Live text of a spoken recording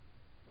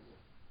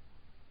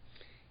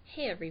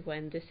Hey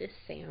everyone, this is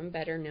Sam,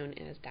 better known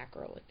as that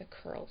girl with the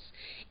curls,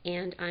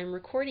 and I'm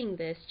recording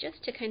this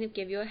just to kind of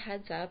give you a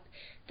heads up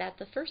that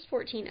the first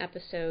 14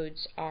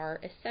 episodes are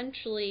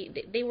essentially,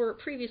 they were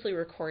previously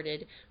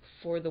recorded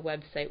for the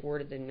website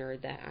Word of the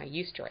Nerd that I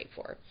used to write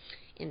for.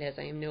 And as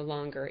I am no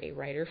longer a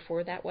writer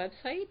for that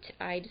website,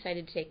 I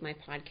decided to take my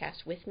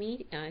podcast with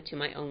me to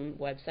my own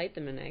website,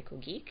 The Maniacal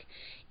Geek,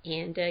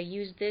 and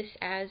use this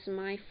as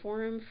my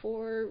forum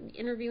for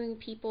interviewing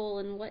people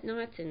and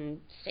whatnot and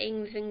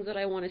saying the things that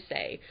I want to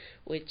say,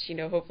 which,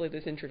 hopefully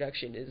this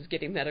introduction is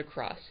getting that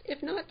across.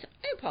 If not,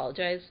 I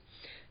apologize.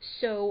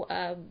 So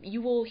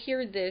you will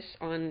hear this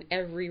on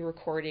every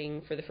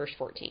recording for the first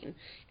 14.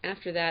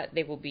 After that,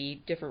 they will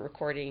be different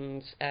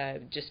recordings,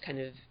 just kind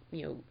of,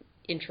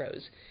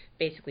 intros,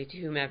 basically, to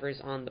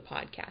whomever's on the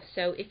podcast.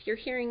 So if you're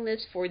hearing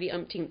this for the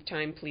umpteenth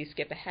time, please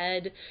skip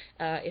ahead.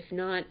 If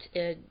not,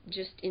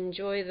 just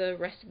enjoy the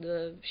rest of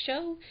the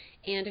show,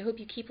 and I hope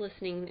you keep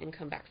listening and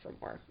come back for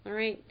more. All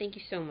right? Thank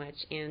you so much,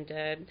 and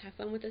have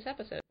fun with this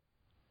episode.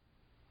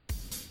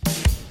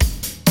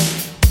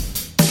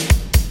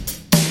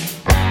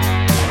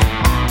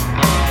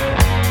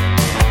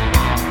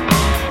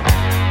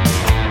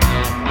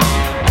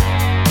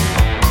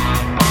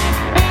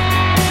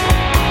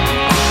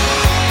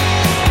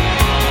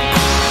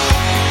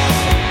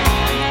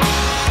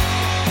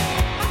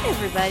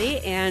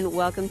 And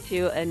welcome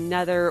to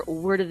another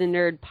Word of the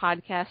Nerd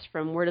podcast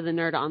from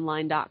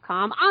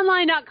wordofthenerdonline.com.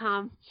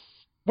 Online.com.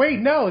 Wait,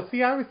 no.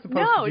 See, I was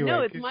supposed to do it.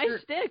 No, it's my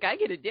shtick. I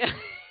get to do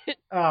it.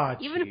 Oh,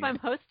 even if I'm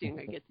hosting,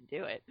 I get to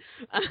do it.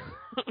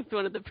 It's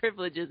one of the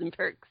privileges and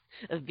perks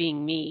of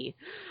being me.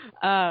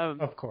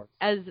 Of course.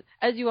 As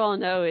you all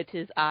know, it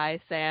is I,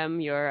 Sam,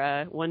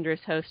 your wondrous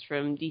host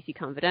from DC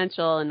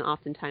Confidential and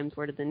oftentimes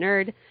Word of the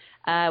Nerd.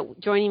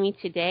 Joining me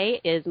today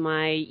is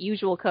my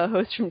usual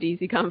co-host from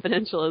DC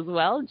Confidential as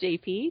well,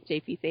 JP.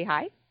 JP, say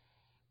hi.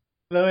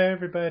 Hello,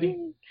 everybody.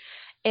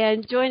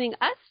 And joining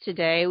us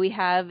today, we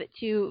have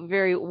two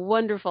very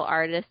wonderful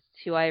artists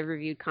who I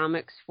reviewed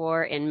comics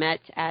for and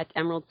met at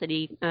Emerald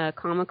City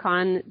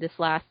Comic-Con this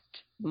last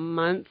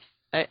month.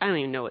 I don't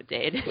even know what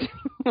day it is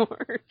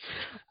anymore.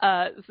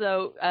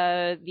 So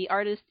the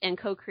artist and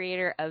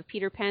co-creator of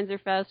Peter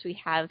Panzerfaust, we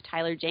have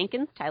Tyler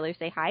Jenkins. Tyler,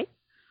 say hi.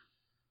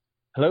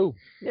 Hello.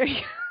 There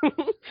you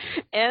go.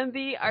 And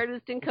the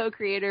artist and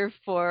co-creator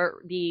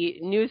for the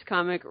newest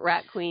comic,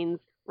 Rat Queens,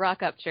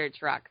 Rock Up Church.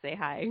 Rock, say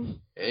hi.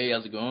 Hey,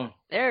 how's it going?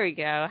 There we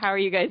go. How are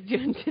you guys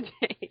doing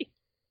today?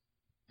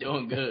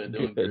 Doing good,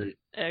 doing great.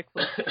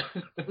 Excellent.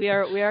 We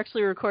are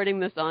actually recording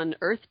this on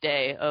Earth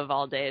Day of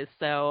all days,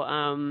 so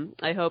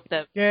I hope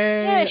that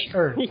Yay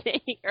Earth.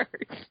 Yay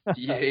Earth.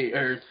 Yay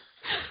Earth.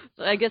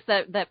 So I guess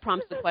that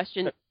prompts the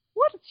question: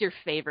 what is your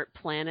favorite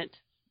planet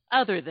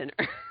other than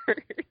Earth?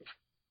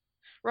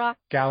 Rock.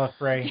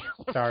 Gallifrey.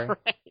 Sorry.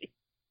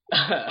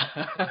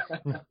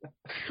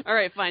 All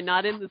right, fine.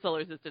 Not in the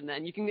solar system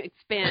then. You can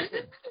expand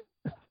it.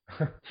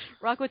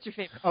 Rock, what's your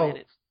favorite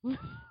planet?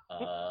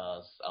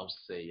 I'll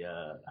say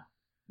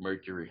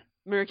Mercury.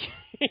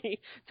 Mercury.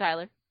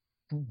 Tyler.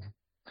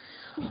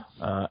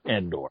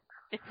 Endor.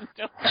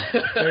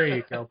 There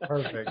you go.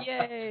 Perfect.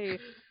 Yay.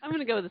 I'm going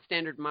to go with the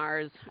standard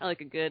Mars. I like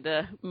a good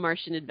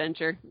Martian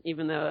adventure,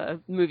 even though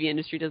the movie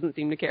industry doesn't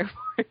seem to care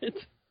for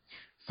it.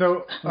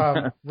 So,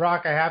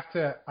 Rock, I have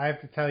to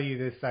tell you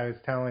this. I was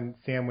telling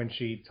Sam when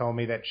she told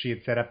me that she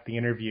had set up the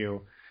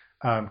interview,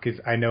 because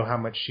I know how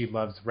much she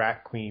loves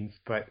Rat Queens.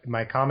 But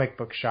my comic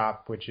book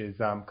shop, which is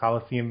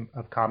Coliseum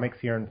of Comics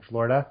here in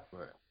Florida,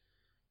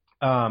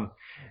 Right.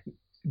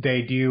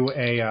 They do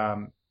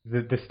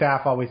the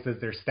staff always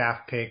does their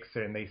staff picks,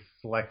 and they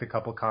select a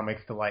couple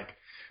comics to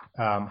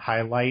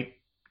highlight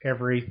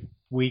every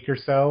week or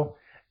so.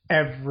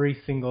 Every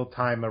single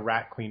time a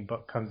Rat Queen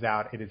book comes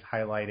out, it is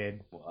highlighted.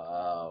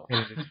 Wow.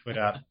 And it is put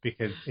up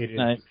because it is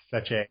Nice.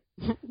 such a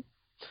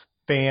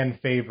fan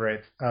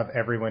favorite of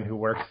everyone who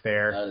works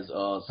there. That is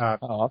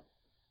awesome.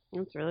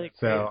 That's really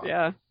So, great.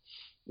 Yeah.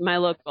 My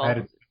local,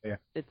 yeah.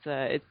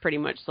 it's pretty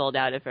much sold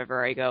out if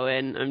ever I go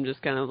in. I'm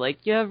just kind of like,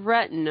 you have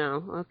Rat?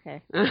 No.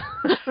 Okay. Then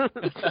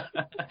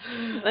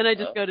I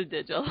just go to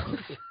Digital.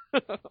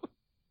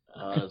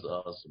 That's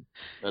awesome.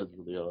 That is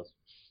really awesome.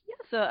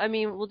 Yeah, so, I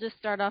mean, we'll just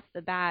start off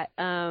the bat.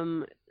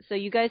 So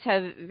you guys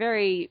have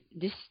very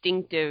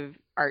distinctive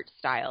art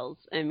styles.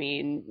 I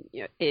mean,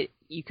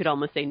 you could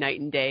almost say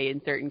night and day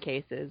in certain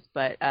cases,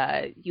 but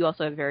you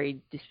also have very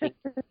distinct,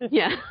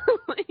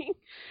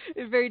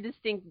 very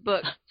distinct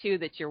books, too,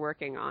 that you're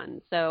working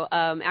on. So,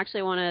 actually,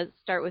 I want to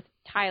start with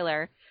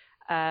Tyler,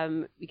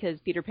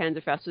 because Peter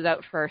Panzerfaust was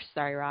out first.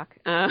 Sorry, Rock.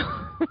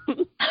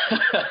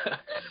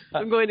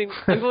 I'm going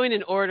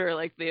in order,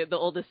 like the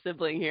oldest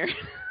sibling here.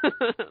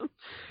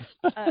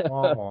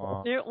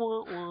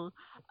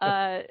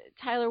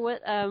 Tyler,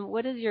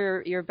 what is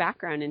your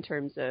background in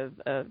terms of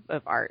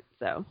art?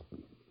 So,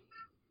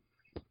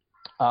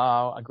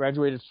 I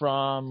graduated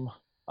from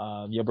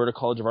the Alberta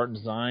College of Art and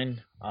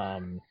Design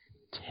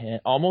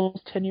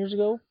almost 10 years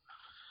ago,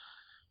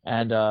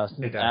 and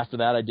after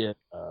that, I did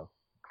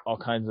all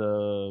kinds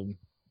of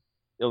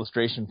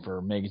illustration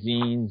for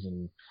magazines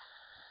and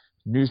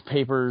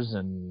newspapers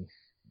and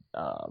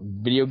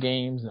video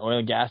games and oil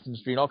and gas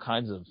industry and all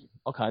kinds of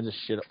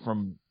shit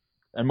from,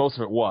 and most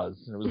of it was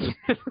just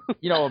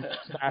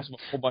smash a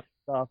whole bunch of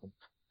stuff,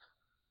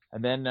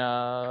 and then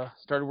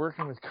started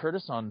working with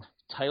Curtis on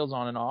titles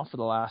on and off for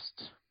the last,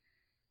 I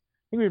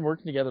think we've been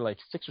working together like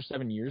 6 or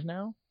 7 years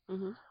now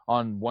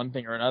on one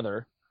thing or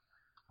another,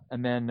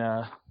 and then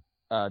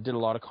did a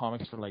lot of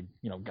comics for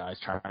guys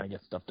trying to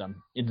get stuff done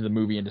into the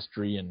movie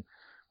industry, and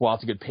while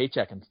it's a good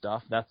paycheck and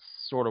stuff, that's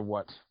sort of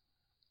what,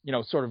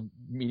 sort of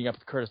meeting up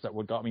with Curtis, that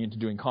what got me into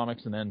doing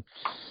comics, and then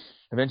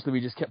eventually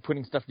we just kept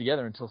putting stuff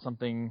together until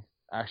something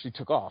actually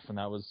took off, and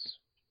that was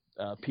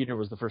Peter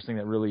was the first thing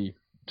that really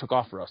took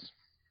off for us.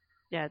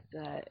 Yeah,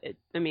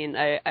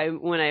 I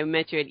when I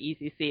met you at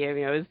ECC,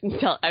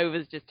 I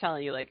was just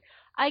telling you, like,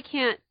 I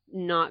can't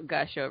not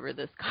gush over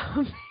this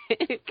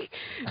comic.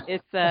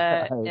 It's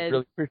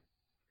really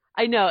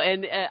I know,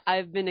 and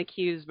I've been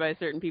accused by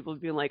certain people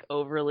of being like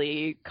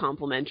overly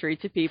complimentary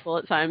to people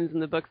at times in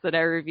the books that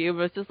I review,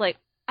 but it's just like,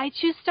 I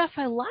choose stuff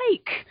I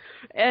like.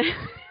 And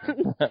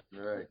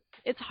Right.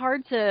 it's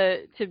hard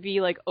to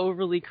be like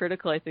overly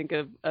critical, I think,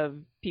 of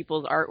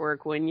people's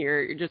artwork when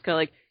you're just kind of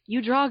like,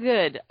 you draw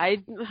good.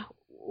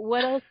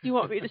 What else do you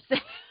want me to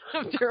say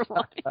after a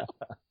while?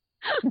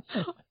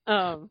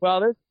 Well,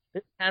 there's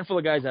a handful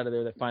of guys out of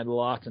there that find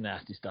lots of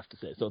nasty stuff to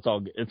say, so it's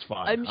all good. It's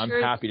fine. I'm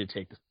happy to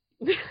take this.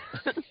 Do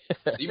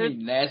you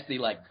mean nasty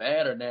like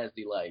bad or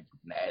nasty like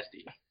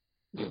nasty?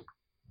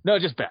 No,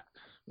 just bad.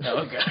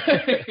 Oh,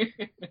 okay.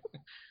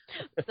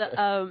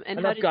 And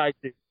enough guys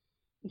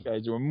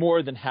who are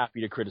more than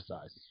happy to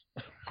criticize.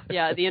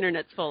 Yeah, the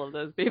internet's full of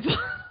those people.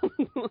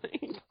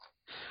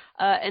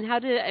 And how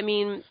do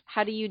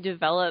you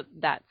develop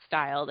that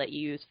style that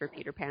you use for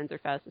Peter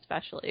Panzerfaust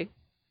especially?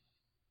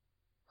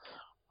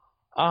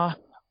 I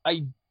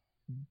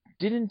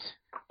didn't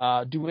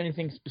do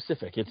anything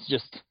specific. It's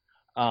just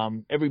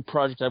every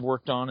project I've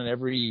worked on and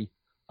every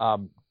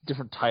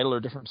different title or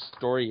different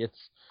story,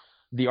 it's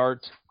the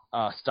art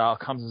style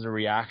comes as a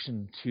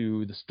reaction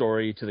to the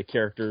story, to the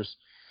characters.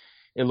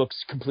 It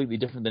looks completely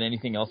different than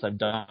anything else I've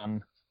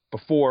done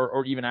before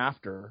or even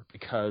after,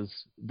 because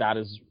that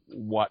is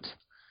what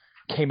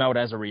came out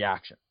as a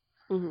reaction.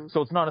 Mm-hmm.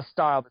 So it's not a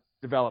style that's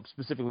developed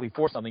specifically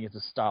for something. It's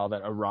a style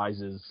that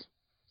arises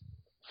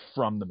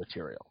from the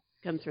material.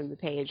 Comes from the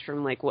page,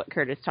 from like what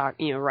Curtis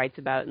writes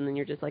about, and then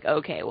you're just like,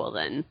 okay, well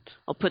then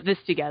I'll put this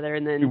together,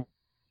 and then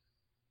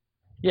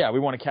we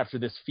want to capture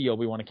this feel,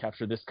 we want to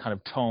capture this kind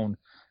of tone,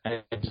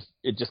 and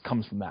it just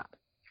comes from that.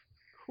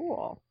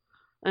 Cool.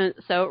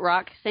 So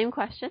Rock, same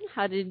question.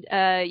 How did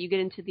you get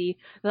into the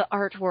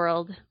art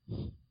world?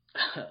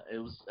 It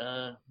was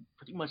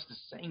pretty much the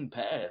same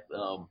path.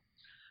 The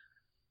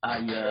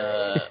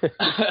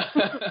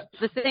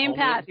same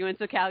path. You went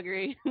to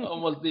Calgary.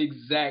 Almost the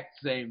exact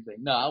same thing.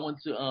 No, I went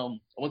to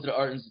the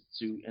Art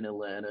Institute in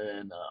Atlanta,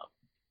 and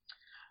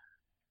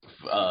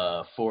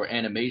for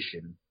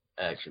animation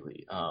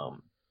actually.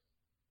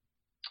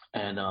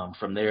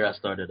 From there I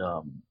started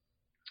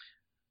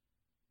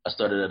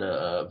at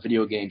a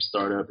video game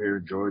startup here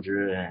in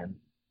Georgia, and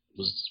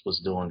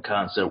was doing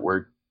concept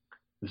work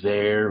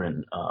there,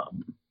 and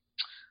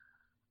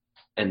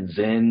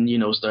then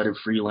started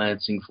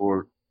freelancing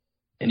for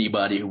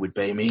anybody who would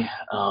pay me.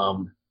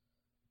 Doing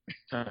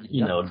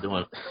do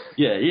what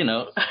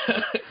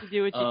you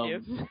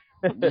do.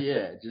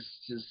 Yeah,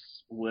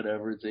 just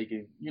whatever,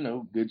 taking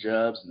good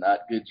jobs, not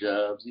good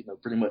jobs,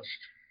 pretty much.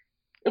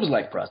 It was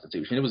like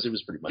prostitution. It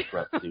was pretty much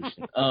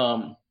prostitution.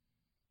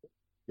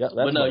 Yeah,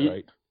 that's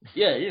right.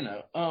 Yeah,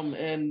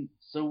 and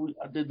so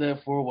I did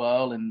that for a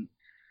while, and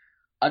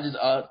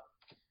I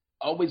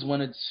always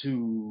wanted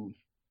to,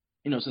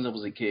 since I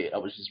was a kid, I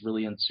was just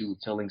really into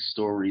telling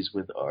stories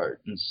with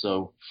art. And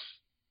so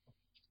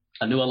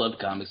I knew I loved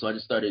comics. So I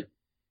just started,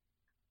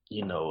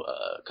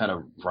 kind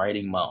of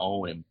writing my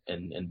own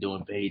and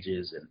doing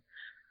pages and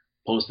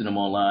posting them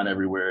online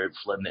everywhere,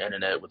 flooding the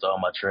internet with all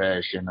my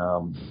trash. And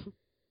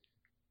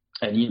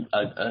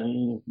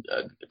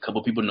a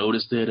couple people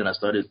noticed it, and I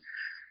started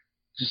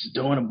just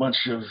doing a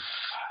bunch of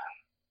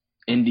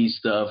indie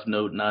stuff.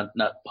 No, not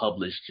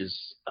published,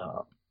 just,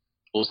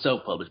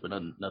 self-published, but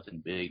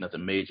nothing big,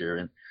 nothing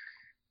major.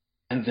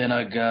 And then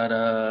I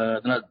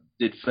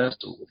did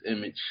Festival with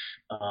Image.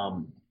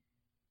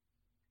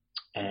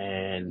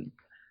 And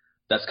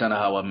that's kind of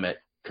how I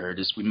met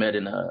Curtis. We met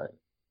in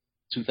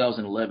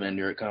 2011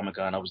 near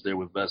Comic-Con. I was there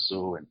with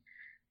Vessel, and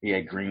he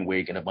had Green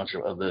Wake and a bunch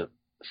of other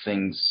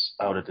things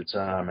out at the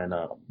time. And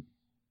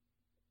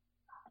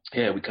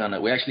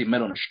we actually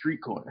met on a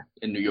street corner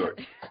in New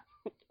York.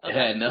 It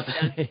had nothing.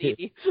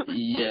 It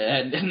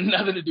had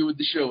nothing to do with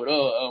the show at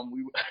all.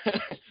 You're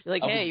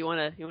like, hey, you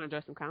wanna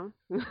draw some comics?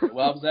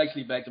 Well, I was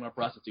actually back to my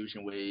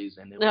prostitution ways,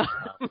 and it was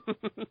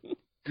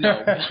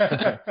no.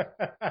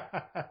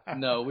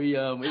 No,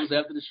 it was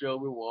after the show.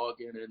 We were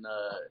walking, and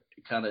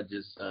it kind of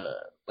just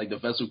like the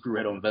Vessel crew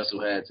had on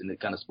Vessel hats, and it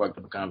kind of sparked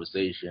up a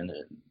conversation,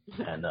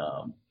 and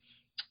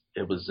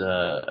it was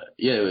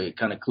it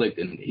kind of clicked,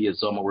 and he had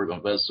saw my work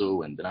on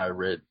Vessel, and then I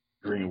read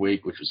Green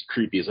Wake, which was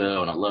creepy as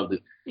hell, and I loved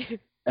it.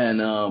 And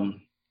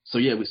so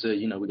yeah, we said,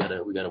 we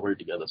gotta work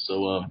together.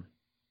 So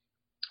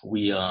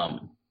we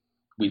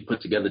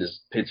put together this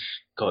pitch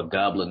called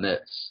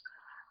Goblinettes.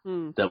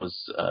 That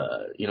was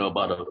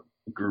about a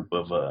group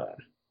of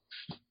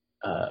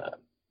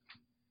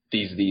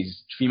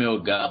these female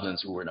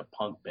goblins who were in a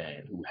punk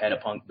band, who had a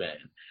punk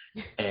band,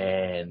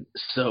 and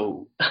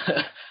so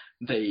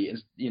they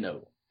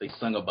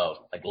sung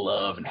about like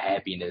love and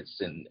happiness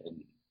and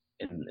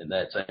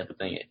that type of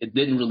thing. It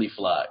didn't really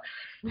fly.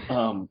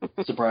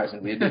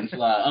 Surprisingly, it didn't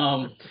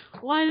fly.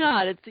 Why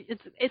not?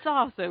 It's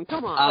awesome.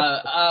 Come on.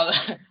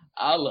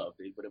 I loved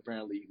it, but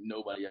apparently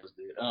nobody else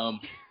did.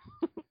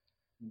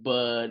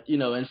 But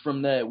and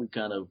from that we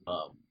kind of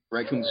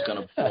Raccoons was kind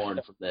of born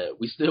from that.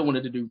 We still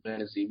wanted to do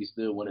fantasy. We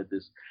still wanted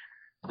this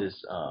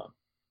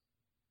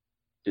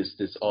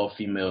all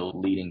female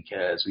leading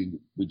cast.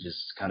 We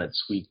just kind of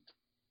tweaked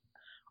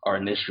our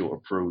initial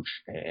approach,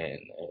 and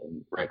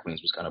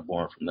Raccoons was kind of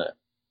born from that.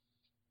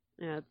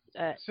 Yeah.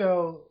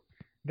 So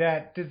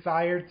that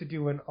desire to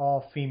do an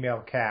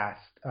all-female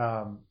cast,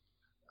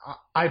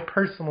 I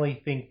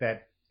personally think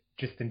that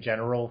just in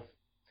general,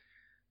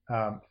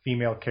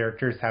 female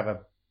characters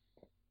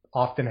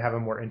often have a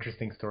more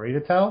interesting story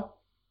to tell.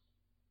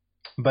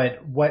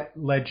 But what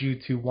led you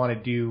to want to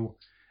do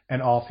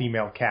an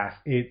all-female cast?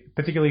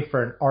 Particularly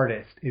for an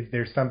artist, is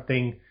there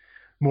something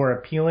more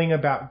appealing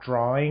about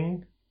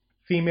drawing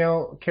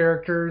female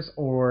characters,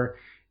 or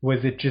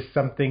was it just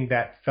something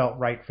that felt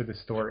right for the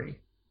story?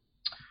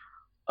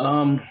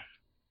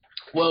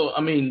 Well,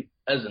 I mean,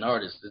 as an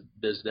artist,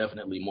 there's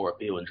definitely more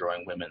appeal in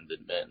drawing women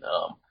than men.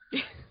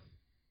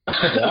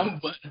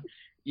 But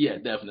yeah,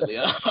 definitely.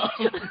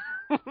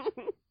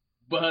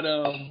 But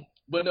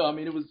no, I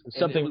mean, it was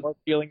something more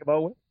appealing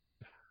about women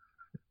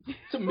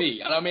to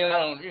me. I mean, I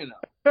don't,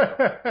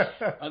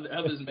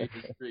 others may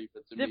disagree,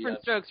 but to different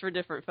me, strokes for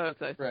different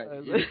folks, I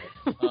suppose.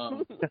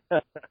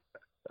 Right.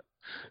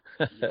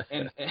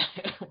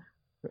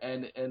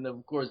 And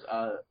of course,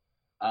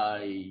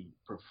 I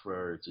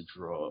prefer to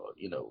draw,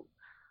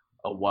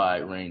 a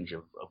wide range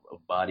of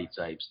body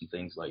types and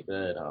things like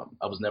that.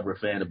 I was never a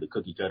fan of the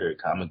cookie cutter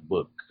comic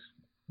book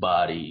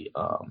body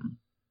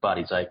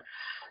type.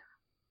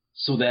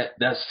 So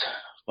that's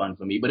fun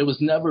for me, but it was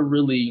never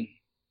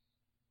really,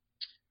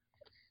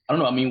 I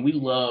don't know. I mean, we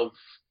love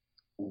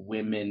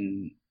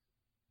women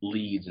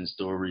leads and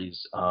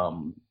stories. I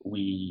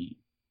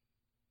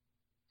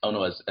don't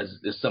know, as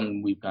it's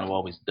something we've kind of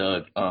always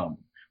dug.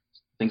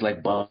 Things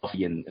like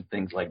Buffy and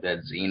things like that,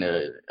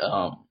 Xena.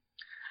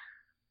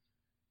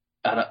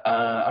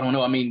 I don't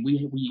know. I mean,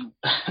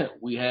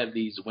 we have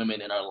these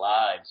women in our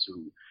lives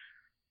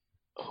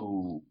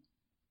who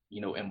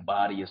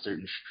embody a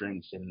certain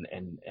strength and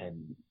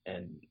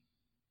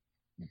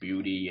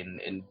beauty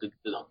and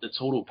the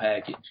total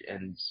package.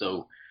 And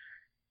so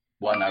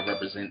why not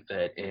represent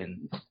that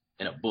in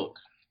a book?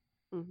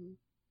 Mm-hmm.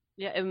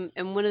 Yeah,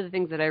 and one of the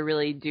things that I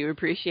really do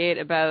appreciate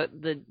about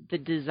the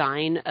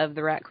design of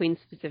the Rat Queens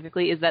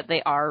specifically is that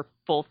they are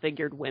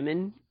full-figured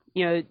women.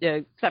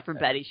 Except for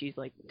Betty, she's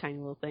like a tiny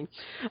little thing.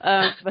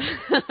 But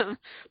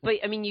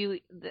I mean,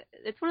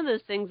 it's one of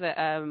those things that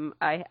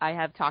I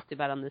have talked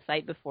about on the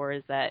site before.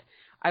 Is that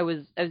I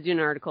was doing an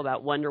article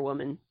about Wonder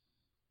Woman,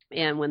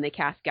 and when they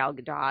cast Gal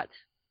Gadot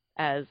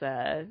as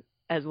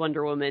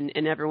Wonder Woman,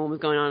 and everyone was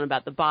going on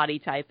about the body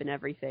type and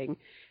everything.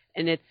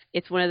 And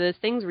it's one of those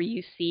things where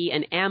you see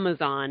an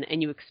Amazon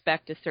and you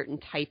expect a certain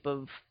type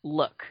of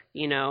look.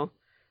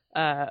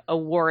 A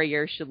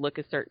warrior should look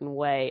a certain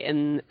way,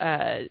 and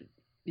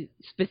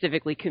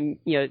specifically,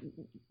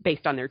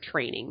 based on their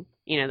training,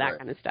 that right.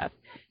 Kind of stuff.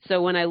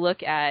 So when I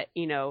look at,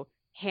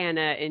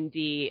 Hannah and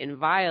Dee and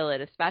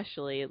Violet,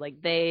 especially,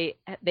 like they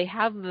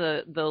have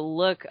the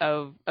look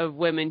of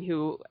women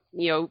who,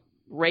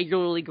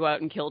 regularly go out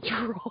and kill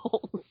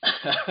trolls.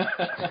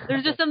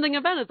 There's just something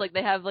about it. Like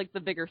they have like the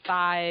bigger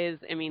thighs.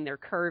 I mean, they're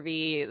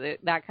curvy,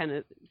 that kind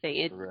of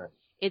thing.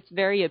 It's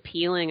very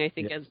appealing, I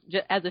think,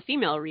 as a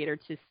female reader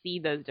to see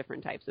those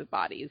different types of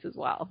bodies as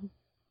well.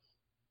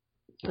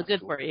 So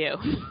good for you.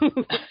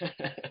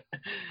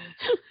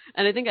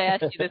 And I think I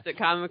asked you this at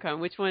Comic-Con.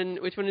 Which one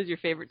is your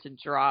favorite to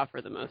draw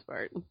for the most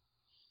part?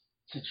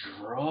 To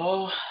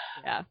draw?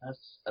 Yeah.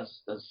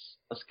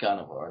 That's kind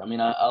of hard. I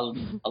mean, I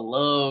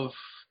love.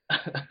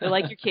 They're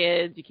like your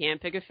kids. You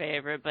can't pick a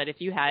favorite, but if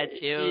you had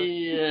to.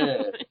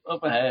 Yeah.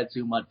 If I had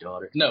to, my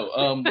daughter.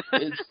 No.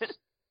 It's.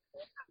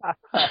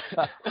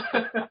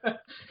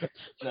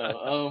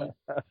 No.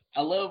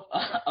 I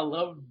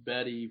love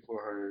Betty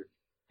for her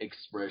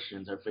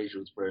expressions, her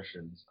facial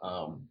expressions.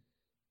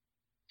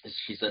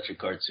 She's such a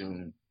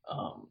cartoon.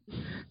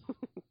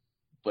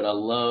 But I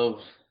love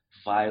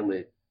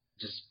Violet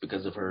just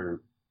because of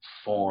her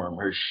form,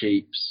 her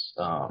shapes.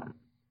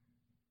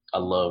 I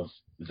love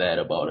that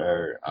about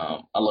her.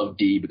 I love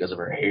Dee because of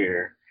her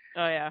hair.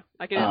 Oh yeah,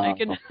 I can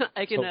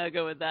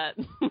go with that.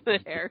 The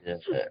hair.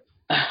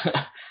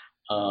 Yeah.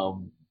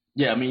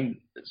 Yeah. I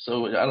mean,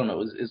 so I don't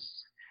know.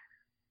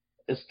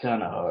 It's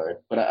kind of hard,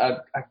 but I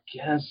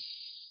guess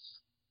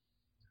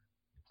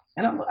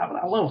And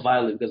I love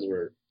Violet because of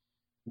her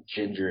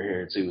ginger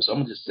hair too. So I'm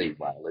gonna just say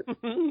Violet.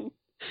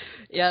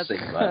 Yeah, Say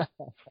Violet.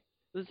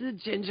 this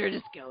is Ginger.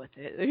 Just go with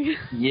it.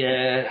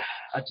 Yeah,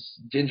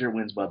 Ginger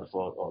wins by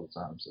default all the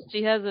time. So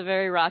She has a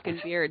very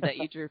rockin' beard that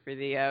you drew for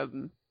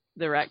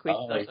the Rat Queen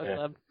Social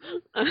Club.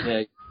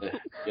 yeah,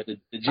 the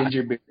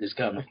ginger beard is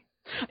coming.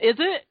 Is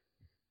it?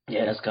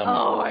 Yeah, that's coming.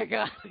 Oh my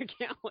god, I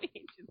can't wait.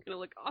 She's gonna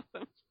look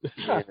awesome.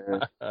 Yeah.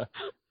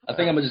 I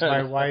think I'm gonna just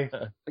My wife. I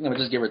think I'm gonna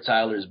just give her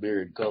Tyler's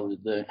beard. Call it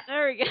a day.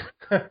 There we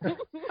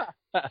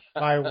go.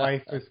 My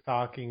wife was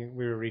talking.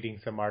 We were reading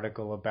some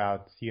article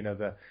about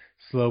the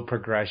slow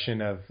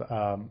progression of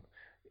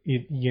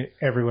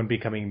everyone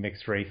becoming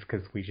mixed race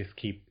because we just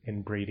keep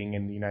inbreeding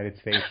in the United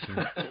States,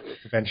 and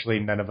eventually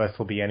none of us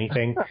will be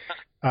anything.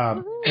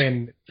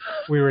 And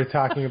we were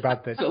talking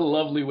about this. That's a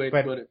lovely way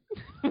to put it.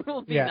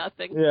 We'll be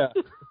nothing. Yeah.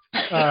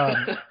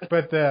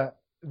 But the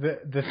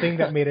thing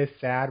that made us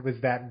sad was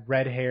that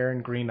red hair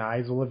and green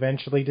eyes will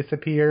eventually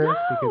disappear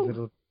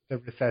because the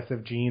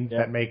recessive genes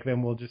that make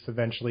them will just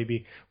eventually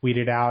be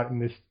weeded out.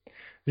 And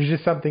there's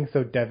just something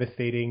so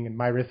devastating. And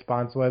my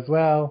response was,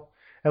 well,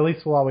 at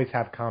least we'll always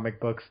have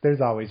comic books.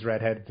 There's always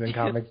redheads in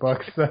comic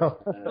books.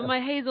 So But my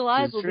hazel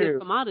eyes will be a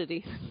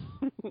commodity.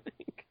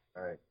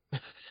 All right.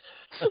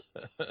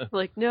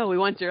 Like, no, we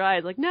want your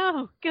eyes. Like,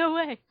 no, go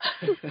away.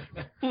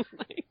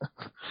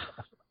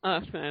 I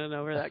don't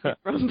know where that came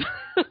from.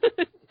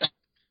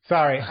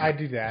 sorry, I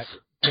do that.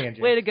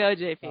 Tangent. Way to go,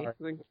 JP.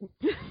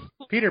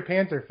 Peter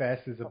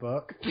Panzerfest is a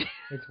book.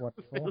 It's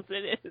wonderful. Yes,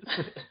 it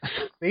is.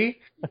 See?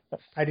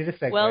 I did a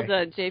segue. Well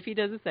done. JP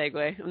does a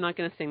segue. I'm not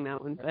going to sing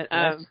that one, but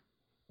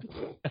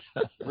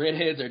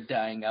Redheads are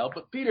dying out,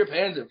 but Peter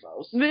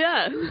Panzerfaust.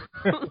 yeah.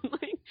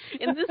 Like,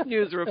 in this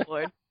news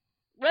report,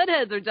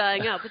 redheads are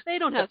dying out, but they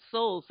don't have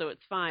souls, so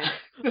it's fine.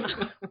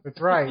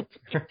 That's right.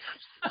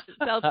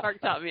 South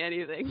Park taught me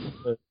anything.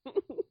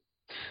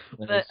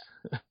 But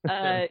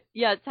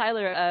yeah,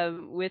 Tyler,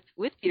 with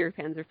Peter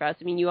Panzerfaust,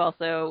 I mean, you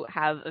also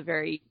have a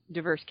very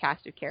diverse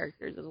cast of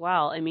characters as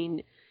well. I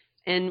mean,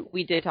 and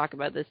we did talk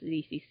about this at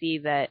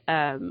ECC that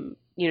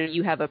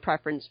you have a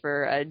preference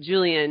for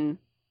Julian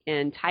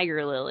and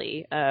Tiger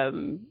Lily.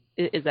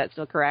 Is that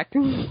still correct?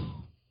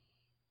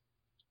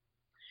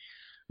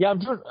 Yeah, I'm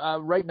doing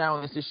right now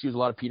in this issue is a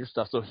lot of Peter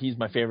stuff, so he's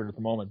my favorite at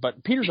the moment.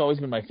 But Peter's always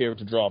been my favorite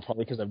to draw,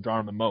 probably because I've drawn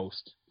him the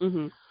most.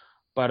 Mm-hmm.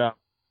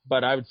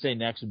 But I would say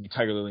next would be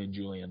Tiger Lily and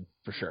Julian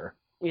for sure.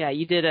 Yeah,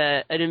 you did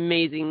an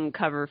amazing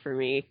cover for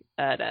me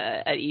at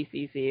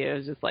ECC. It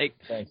was just like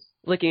Thanks.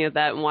 Looking at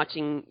that and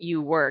watching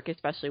you work,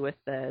 especially with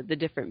the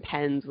different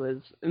pens.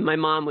 My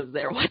mom was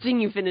there watching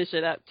you finish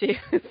it up too.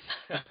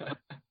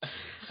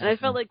 And I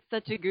felt like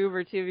such a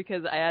goober too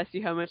because I asked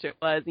you how much it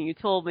was and you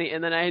told me,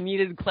 and then I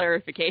needed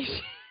clarification.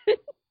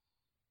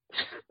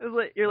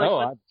 You're like,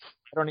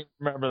 I don't even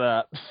remember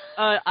that.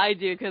 I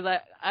do, because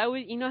I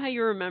would, you know how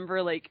you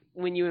remember like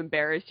when you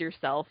embarrass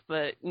yourself,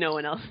 but no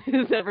one else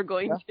is ever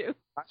going to.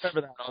 I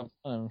remember that all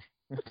the time.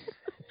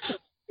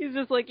 He's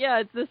just like, yeah,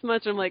 it's this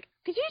much. I'm like,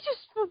 could you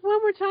just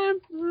one more time?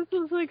 This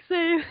is like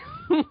say,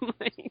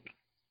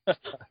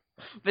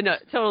 but no,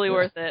 totally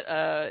worth it.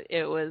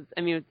 It was,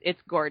 I mean,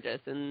 it's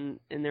gorgeous, and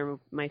they're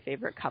my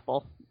favorite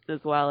couple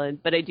as well.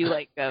 But I do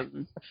like,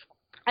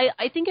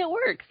 I think it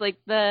works. Like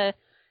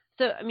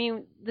So, I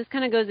mean, this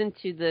kind of goes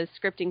into the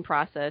scripting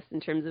process in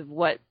terms of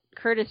what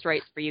Curtis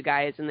writes for you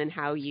guys and then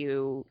how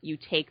you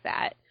take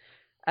that.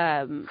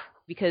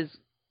 Because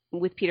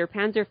with Peter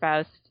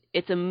Panzerfaust,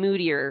 it's a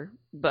moodier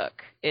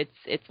book.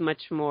 It's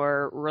much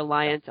more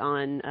reliant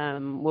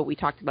on what we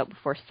talked about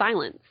before,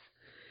 silence.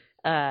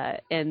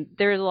 And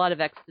there's a lot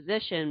of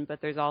exposition, but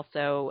there's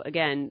also,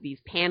 again, these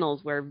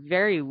panels where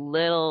very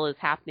little is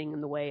happening in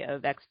the way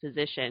of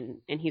exposition,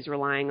 and he's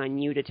relying on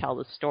you to tell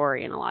the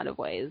story in a lot of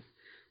ways.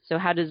 So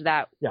how does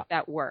that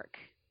work?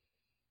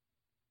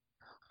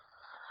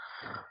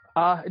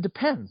 It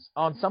depends.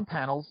 On some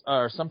panels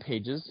or some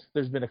pages,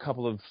 there's been a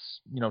couple of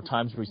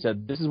times where we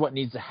said this is what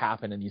needs to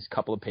happen in these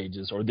couple of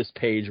pages or this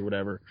page or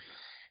whatever,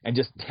 and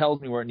just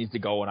tells me where it needs to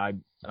go,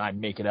 and I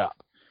make it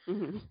up.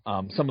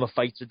 Mm-hmm. Some of the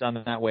fights are done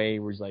in that way,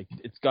 where he's like,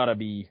 it's got to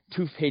be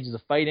 2 pages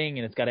of fighting,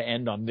 and it's got to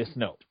end on this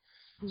note.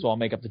 Mm-hmm. So I'll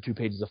make up the 2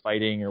 pages of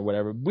fighting or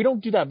whatever. We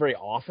don't do that very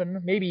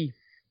often. Maybe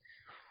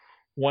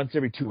once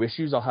every 2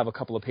 issues, I'll have a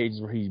couple of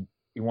pages where he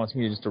wants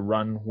me to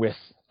run with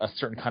a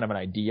certain kind of an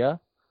idea.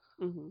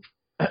 Mm-hmm.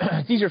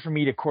 It's easier for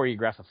me to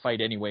choreograph a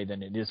fight anyway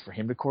than it is for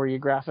him to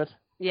choreograph it.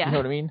 Yeah. You know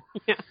what I mean?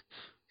 Yeah.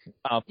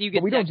 You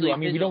get we don't do. I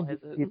mean, we don't.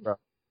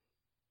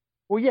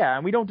 Well, yeah,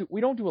 and we don't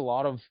do a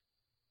lot of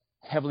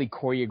heavily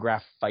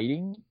choreographed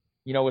fighting.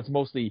 It's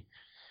mostly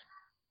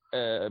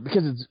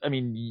because it's. I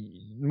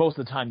mean, most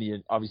of the time,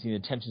 obviously the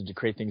intention is to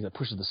create things that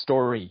pushes the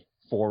story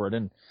forward.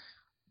 And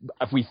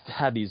if we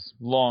had these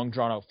long,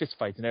 drawn out fist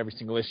fights in every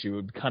single issue, it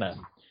would kind of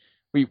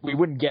we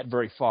wouldn't get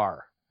very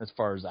far as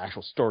the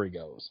actual story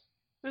goes.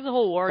 There's a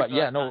whole war.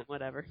 But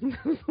whatever.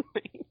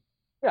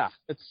 Yeah,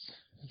 it's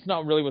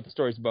not really what the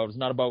story's about.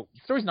 The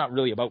story's not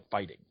really about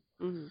fighting.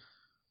 Mm-hmm.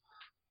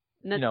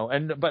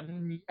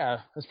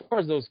 as far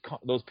as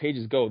those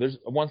pages go, there's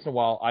once in a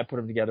while I put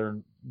them together,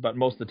 but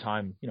most of the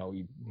time,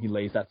 he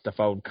lays that stuff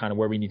out kind of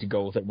where we need to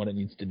go with it when it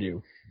needs to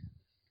do.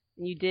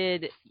 You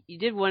did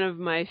one of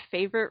my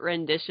favorite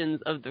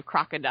renditions of the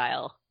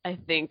crocodile I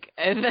think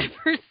I've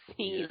ever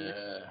seen.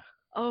 Yeah.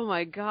 Oh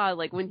my god,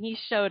 like when he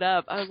showed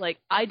up, I was like,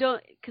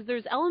 because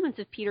there's elements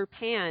of Peter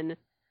Pan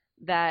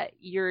that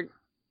you're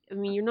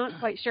not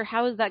quite sure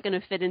how is that going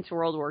to fit into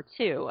World War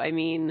II. I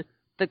mean,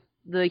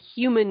 the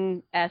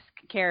human-esque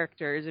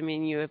characters,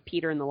 you have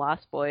Peter and the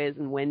Lost Boys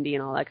and Wendy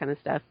and all that kind of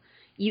stuff.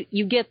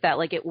 You get that,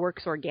 like it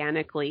works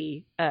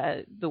organically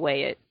the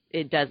way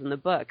it does in the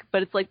book.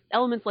 But it's like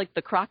elements like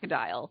the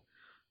crocodile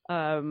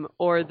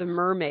or the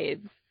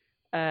mermaids.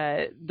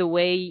 The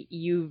way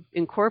you've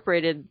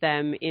incorporated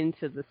them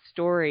into the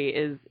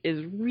story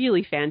is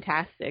really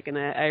fantastic. And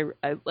I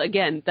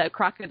again, that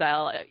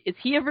crocodile, is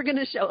he ever going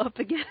to show up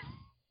again?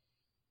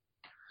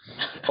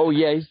 Oh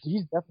yeah,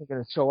 he's definitely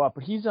going to show up,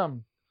 but he's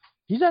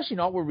actually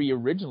not where we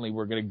originally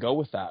were going to go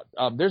with that.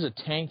 There's a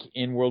tank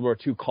in World War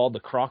II called the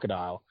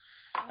Crocodile,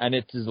 and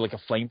it is like a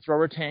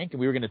flamethrower tank, and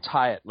we were going to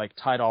tie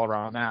it all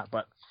around that,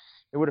 but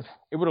it would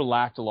have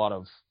lacked a lot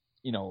of,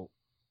 it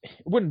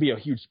wouldn't be a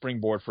huge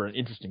springboard for an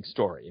interesting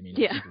story.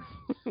 Yeah.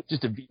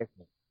 Just a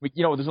vehicle.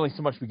 There's only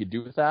so much we could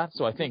do with that,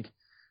 so I think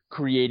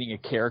creating a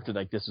character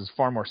like this is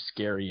far more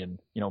scary and,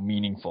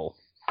 meaningful.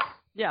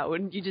 Yeah,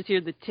 when you just hear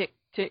the tick,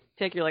 tick,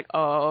 tick, you're like,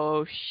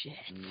 oh, shit.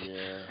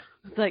 Yeah.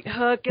 It's like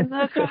Hook and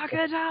the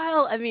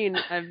Crocodile.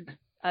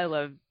 I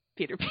love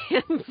Peter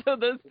Pan, so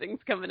those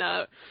things coming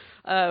out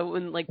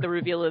when, like, the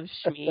reveal of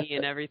Shmi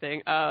and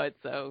everything, it's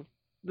so,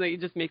 like, it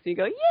just makes me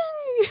go,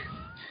 yay!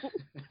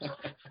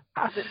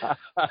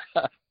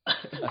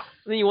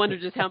 Then you wonder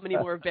just how many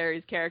more of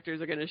Barry's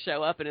characters are going to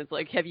show up, and it's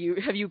like, have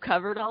you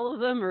covered all of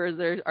them, or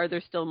are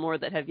there still more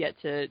that have yet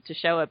to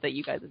show up that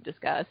you guys have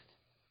discussed?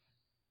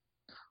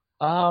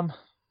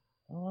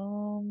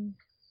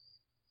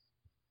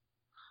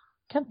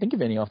 Can't think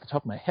of any off the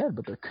top of my head,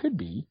 but there could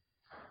be.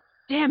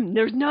 Damn,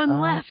 there's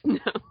none left. No.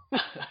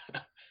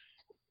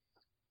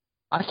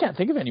 I can't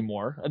think of any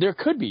more. There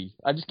could be.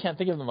 I just can't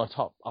think of them off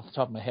the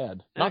top of my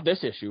head. Not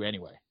this issue,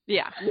 anyway.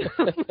 Yeah.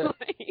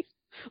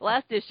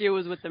 Last issue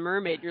was with the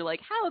mermaid. You're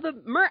like, how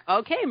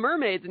okay,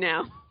 mermaids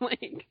now.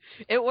 Like,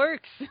 it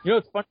works.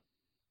 It's funny.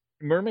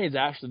 Mermaids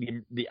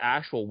actually, the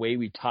actual way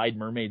we tied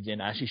mermaids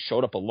in actually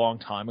showed up a long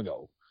time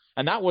ago.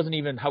 And that wasn't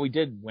even how we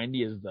did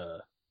Wendy as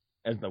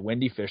the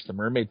Wendy fish, the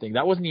mermaid thing.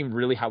 That wasn't even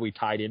really how we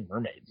tied in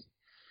mermaids.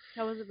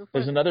 How was it before?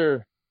 There's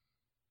another,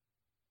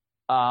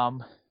 I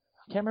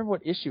can't remember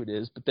what issue it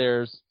is, but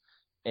there's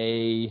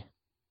a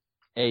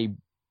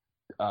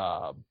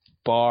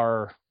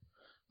bar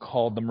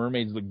called the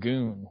Mermaid's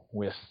Lagoon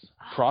with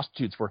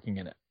prostitutes working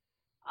in it.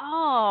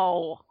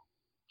 Oh,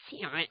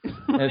 damn it!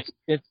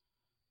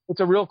 It's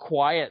a real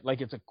quiet,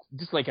 like it's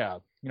just like a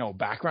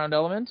background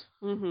element,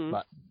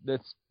 but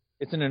it's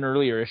in an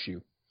earlier issue.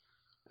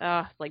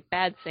 Like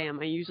Bad Sam.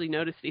 I usually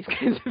notice these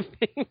kinds of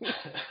things.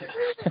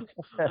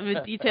 I'm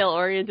a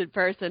detail-oriented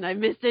person. I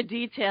missed a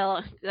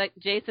detail. Like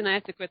Jason, I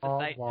have to quit the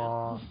site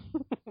now.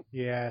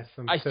 Yes,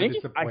 I'm I so think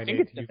disappointed.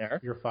 it's in there.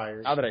 You're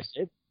fired. Now that I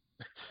say it.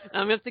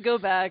 I'm gonna have to go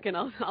back and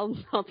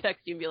I'll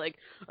text you and be like,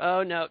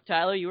 oh no,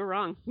 Tyler, you were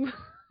wrong.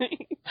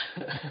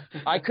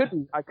 I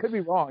could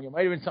be wrong. It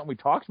might have been something we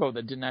talked about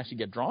that didn't actually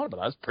get drawn, but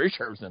I was pretty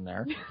sure it was in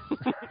there.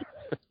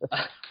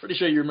 Pretty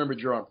sure you remember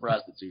drawing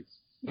prostitutes.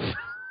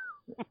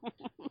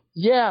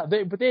 Yeah,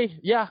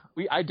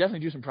 I definitely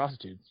do some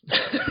prostitutes.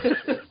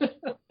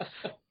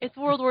 It's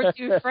World War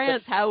II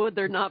France. How would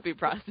there not be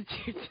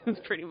prostitutes? It's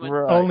pretty much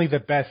Right. Only the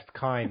best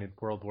kind in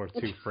World War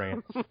II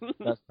France.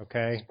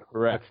 Okay?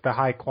 Correct. That's the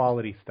high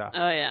quality stuff.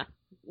 Oh yeah,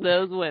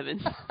 those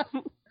women.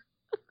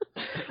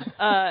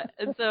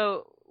 And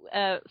so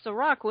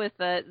Rock, with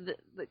the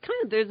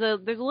kind of there's a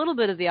little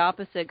bit of the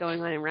opposite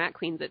going on in Rat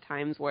Queens at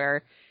times,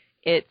 where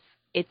it's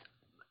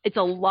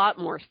a lot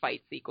more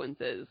fight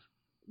sequences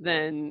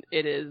than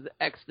it is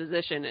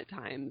exposition at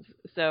times.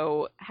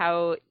 So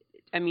I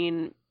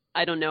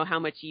don't know how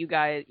much you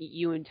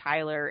and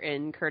Tyler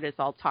and Curtis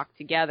all talk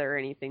together or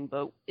anything,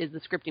 but is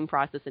the scripting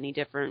process any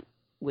different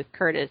with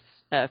Curtis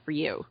for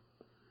you?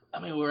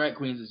 With Rat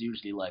Queens is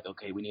usually like,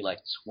 okay, we need like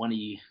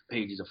 20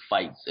 pages of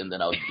fights, and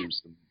then I'll do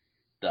some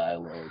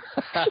dialogue.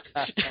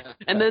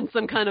 And then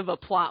some kind of a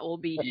plot will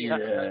be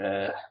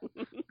here.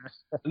 Yeah.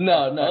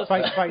 No.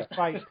 Fight,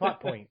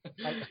 plot point.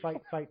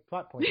 Fight,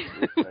 plot point.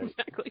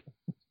 Exactly.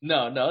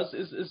 No,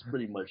 it's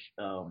pretty much,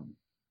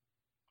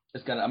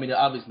 it's kind of,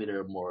 obviously there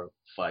are more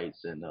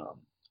fights and,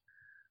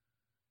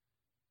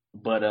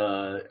 but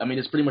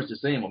it's pretty much the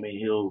same.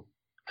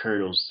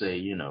 Kurt will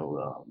say,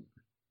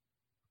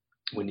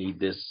 we need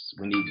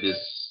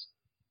this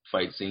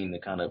fight scene to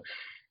kind of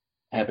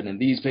happen in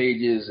these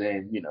pages,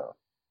 and,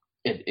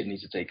 it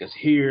needs to take us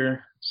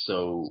here.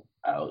 So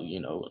I'll,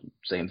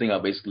 same thing.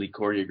 I'll basically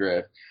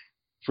choreograph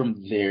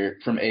from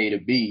A to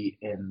B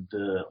in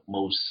the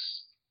most,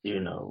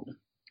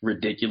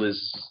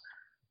 ridiculous,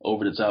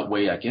 over the top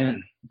way I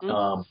can.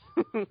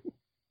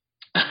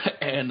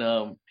 And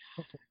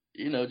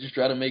just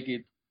try to make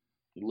it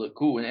look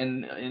cool,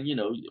 and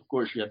of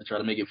course you have to try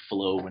to make it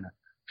flow and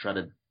try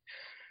to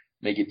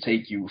make it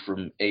take you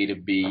from A to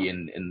B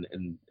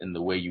in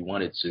the way you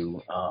want it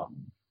to.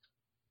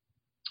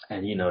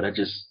 And that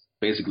just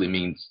basically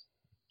means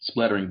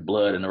splattering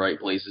blood in the right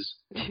places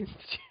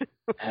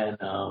and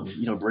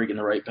breaking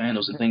the right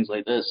panels and things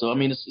like that. So I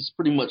mean, it's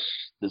pretty much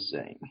the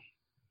same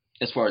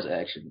as far as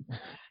action.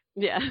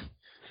 Yeah.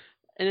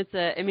 And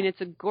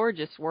it's a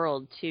gorgeous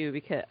world too,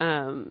 because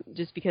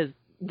because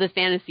the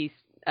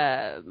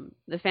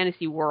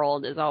fantasy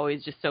world is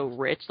always just so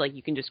rich. Like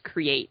you can just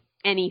create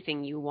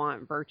anything you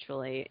want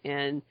virtually.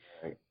 And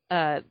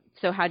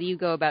so how do you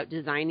go about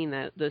designing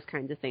those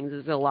kinds of things?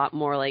 Is it a lot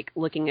more like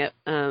looking at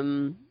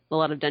a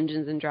lot of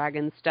Dungeons and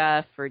Dragons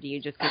stuff, or do you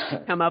just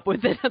come up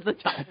with it at the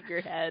top of your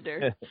head?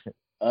 Or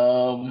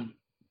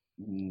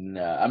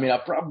nah. I mean, I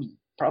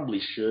probably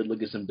should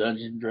look at some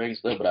Dungeons and Dragons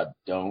stuff, but I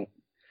don't.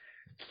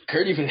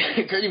 Kurt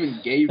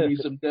even gave me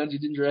some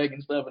Dungeons and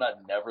Dragons stuff, and I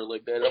never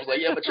looked at it. I was like,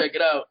 yeah, but check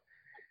it out.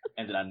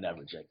 And then I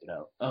never checked it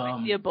out.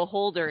 I see a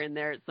beholder in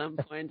there at some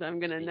point. I'm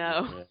going to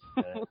know.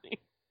 Yeah.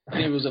 I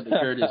think it was up to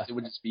Curtis. It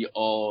would just be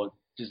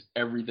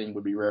everything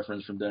would be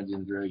referenced from Dungeons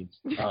and Dragons.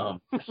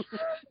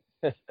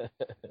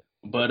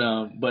 But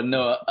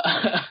no,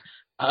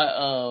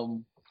 I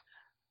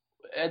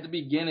at the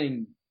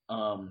beginning,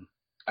 I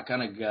got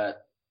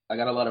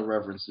a lot of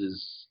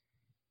references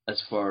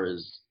as far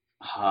as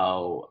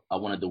how I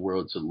wanted the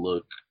world to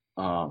look.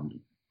 A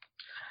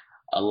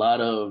lot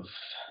of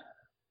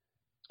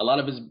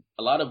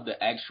the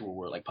actual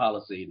world, like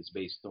Palisade, is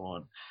based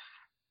on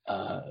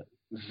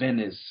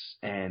Venice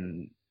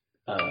and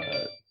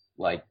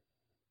like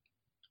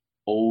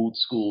old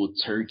school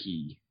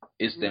Turkey,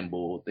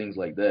 Istanbul, things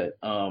like that.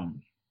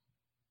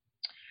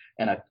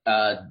 And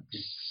I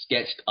just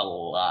sketched a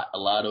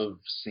lot of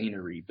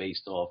scenery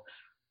based off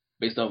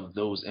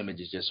those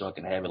images, just so I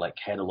can have it like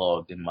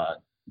cataloged in my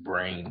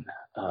brain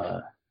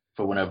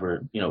for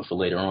whenever, for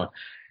later on.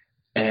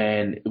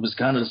 And it was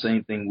kind of the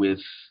same thing with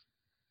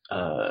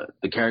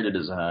the character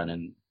design,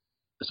 and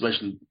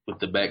especially with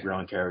the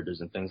background characters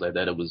and things like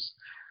that.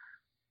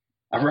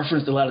 I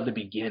referenced a lot at the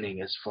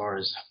beginning as far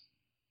as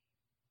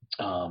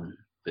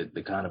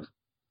the kind of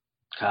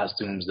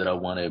costumes that I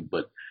wanted,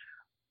 but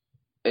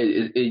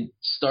it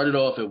started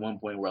off at one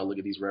point where I look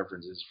at these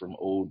references from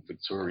old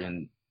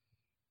Victorian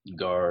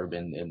garb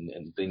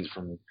and things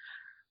from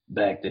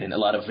back then, a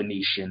lot of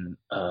Venetian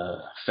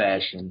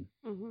fashion.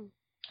 Mm-hmm.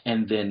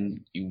 And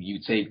then you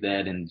take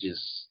that, and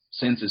just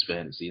since it's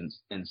fantasy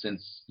and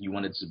since you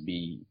want it to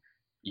be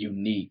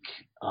unique,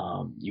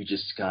 you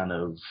just kind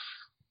of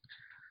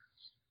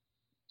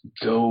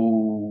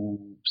go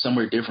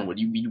somewhere different. When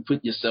you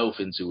put yourself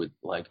into it,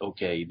 like,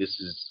 okay, this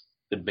is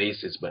the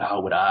basis, but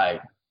how would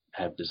I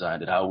have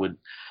designed it? How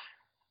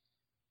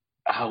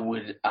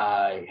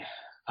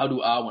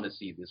do I want to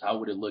see this? How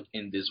would it look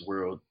in this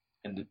world,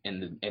 in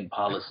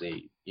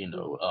Palisade?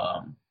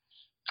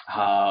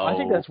 How I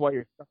think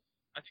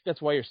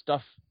that's why your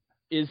stuff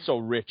is so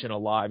rich and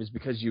alive, is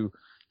because you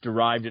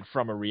derived it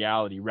from a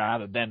reality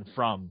rather than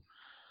from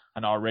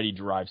an already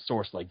derived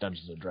source like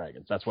Dungeons and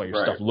Dragons. That's why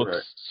your stuff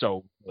looks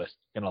so realistic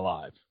and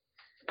alive.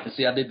 And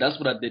see, that's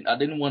what I did. I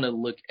didn't want to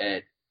look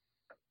at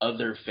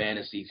other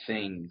fantasy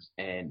things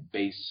and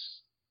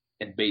base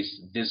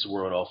this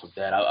world off of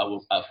that.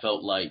 I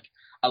felt like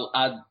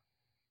I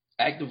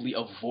actively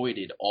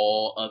avoided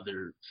all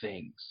other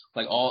things,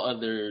 like all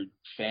other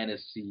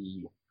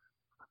fantasy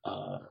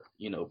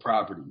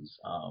properties.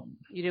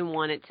 You didn't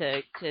want it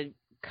to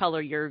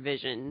color your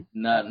vision.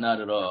 Not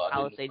at all.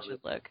 How they should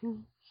look.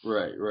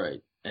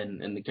 Right.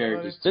 And the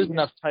characters. There's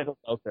enough titles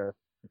out there.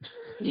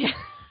 Yeah.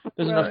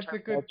 There's Well, enough that's a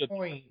good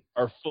point.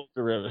 Are full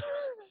derivative.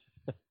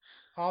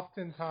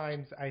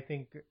 Oftentimes, I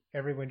think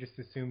everyone just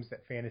assumes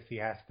that fantasy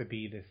has to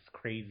be this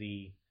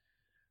crazy,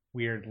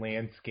 weird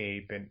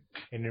landscape, and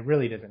it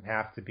really doesn't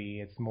have to be.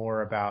 It's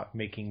more about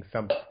making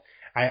some.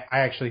 I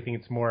actually think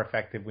it's more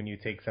effective when you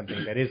take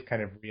something that is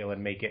kind of real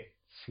and make it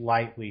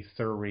slightly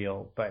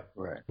surreal, but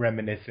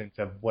reminiscent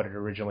of what it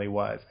originally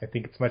was. I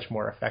think it's much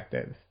more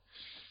effective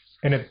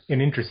and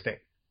interesting.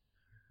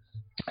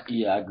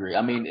 Yeah, I agree.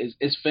 I mean,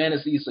 it's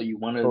fantasy, so you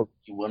want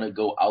to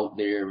go out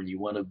there and you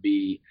want to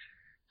be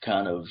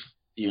kind of,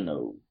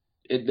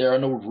 there are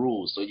no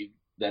rules, so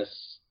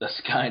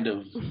that's kind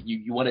of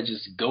you want to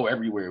just go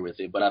everywhere with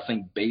it. But I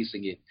think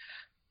basing it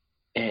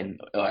and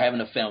having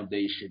a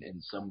foundation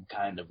in some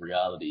kind of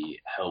reality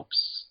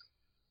helps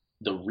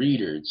the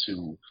reader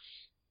to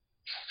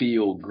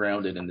feel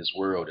grounded in this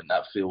world and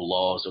not feel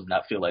lost or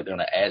not feel like they're on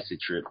an acid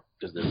trip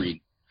because they're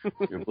reading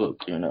your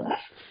book, Yeah.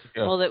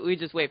 Well, that we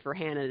just wait for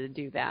Hannah to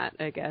do that,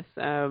 I guess.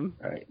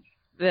 Right.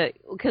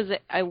 Because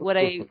what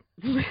I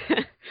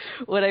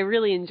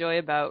really enjoy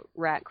about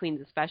Rat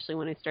Queens, especially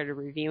when I started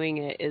reviewing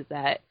it, is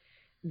that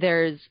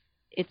it's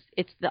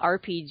the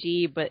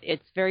RPG, but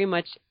it's very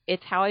much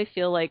it's how I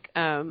feel like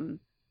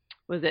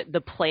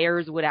the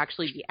players would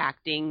actually be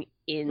acting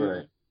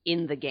in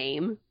the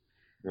game.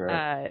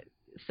 Right.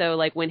 So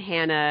like when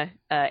Hannah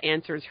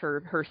answers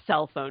her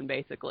cell phone,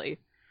 basically,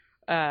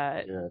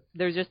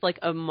 there's just like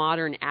a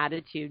modern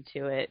attitude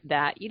to it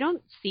that you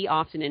don't see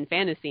often in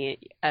fantasy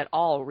at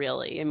all,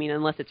 really. I mean,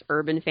 unless it's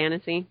urban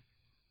fantasy.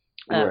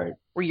 Right.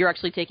 Where you're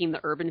actually taking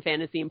the urban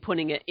fantasy and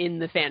putting it in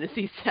the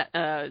fantasy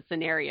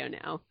scenario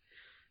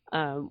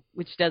now,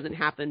 which doesn't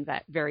happen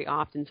that very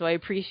often. So I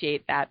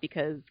appreciate that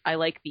because I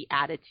like the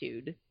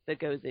attitude that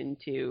goes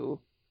into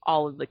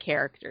all of the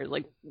characters,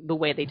 like the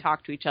way they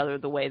talk to each other,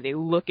 the way they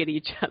look at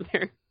each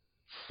other.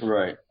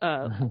 Right.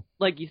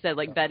 Like you said,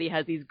 like Betty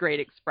has these great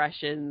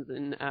expressions,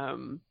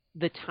 and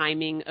the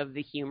timing of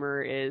the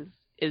humor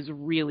is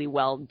really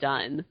well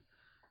done.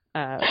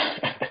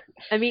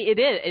 I mean, it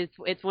is.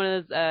 It's one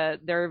of those.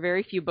 There are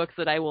very few books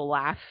that I will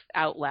laugh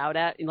out loud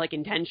at, like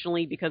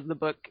intentionally because the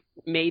book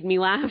made me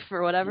laugh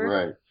or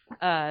whatever.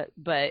 Right.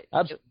 But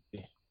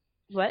Absolutely.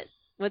 what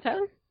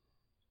Tyler?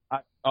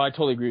 I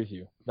totally agree with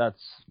you.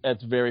 That's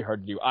very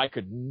hard to do. I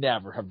could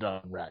never have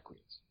done Rat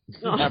Queens.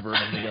 Never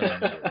in a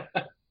million years.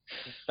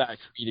 That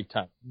comedic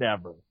time,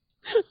 never.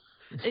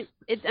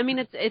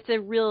 It's a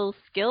real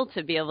skill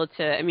to be able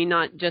to. I mean,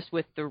 not just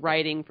with the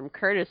writing from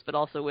Curtis, but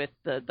also with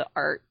the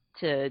art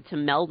to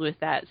meld with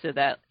that. So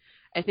that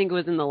I think it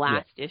was in the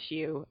last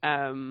issue.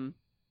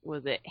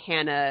 Was it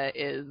Hannah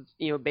is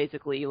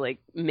basically like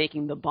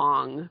making the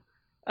bong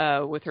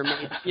with her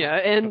mates,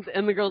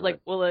 and the girl's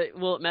like, will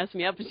it mess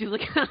me up? And she's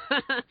like,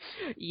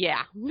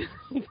 yeah.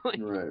 Like,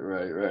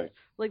 right.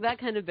 Like that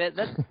kind of bit.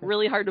 That's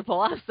really hard to pull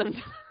off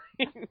sometimes.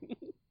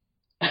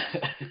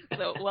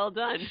 So well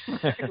done.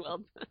 Very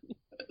well done.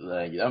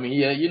 Thank you. I mean,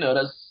 yeah,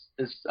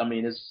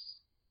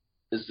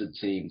 it's a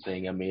team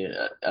thing. I mean,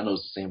 I know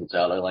it's the same with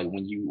Tyler. Like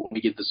when we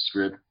get the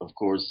script, of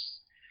course,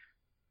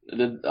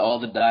 all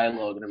the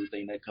dialogue and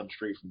everything that comes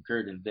straight from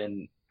Kurt, and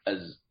then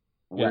as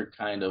we're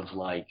kind of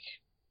like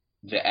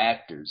the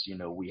actors,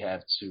 we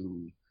have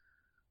to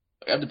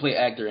play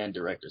actor and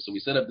director. So we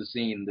set up the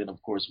scene, then of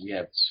course we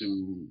have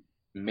to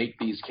make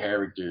these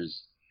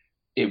characters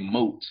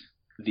emote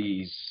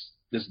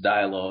this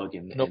dialogue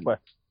and you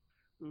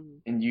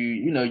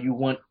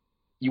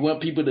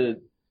want people to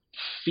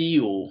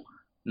feel,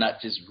 not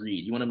just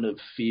read. You want them to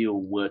feel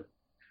what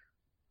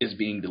is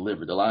being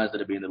delivered, the lines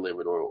that are being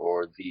delivered,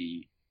 or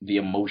the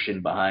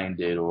emotion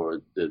behind it,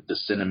 or the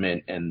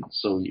sentiment. And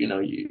so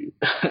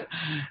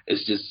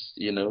it's just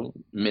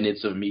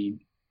minutes of me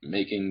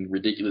making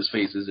ridiculous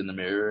faces in the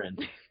mirror and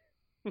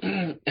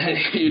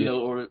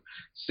or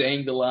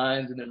saying the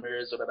lines in the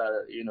mirror so that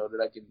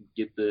I can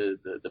get the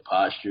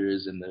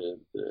postures and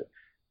the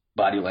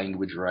body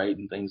language right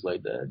and things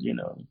like that.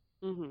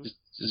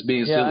 Just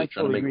being silly,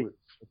 trying to make it.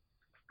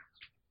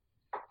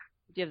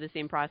 Do you have the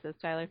same process,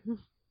 Tyler?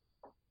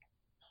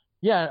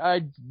 Yeah,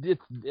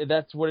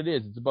 that's what it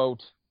is. It's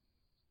about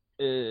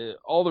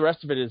all the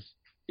rest of it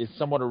is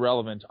somewhat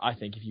irrelevant, I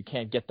think, if you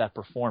can't get that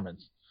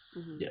performance.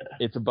 Mm-hmm. Yeah,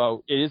 it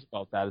is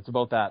about that. It's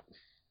about that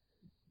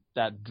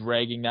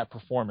dragging that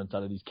performance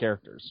out of these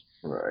characters.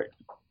 Right.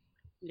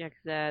 Yeah,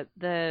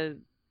 because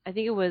I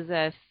think it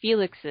was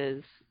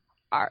Felix's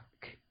arc,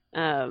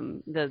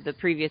 the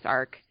previous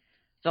arc.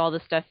 So all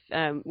the stuff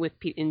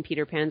in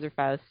Peter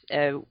Panzerfaust,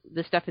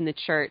 the stuff in the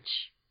church,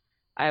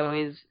 I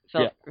always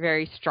felt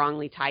very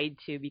strongly tied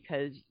to,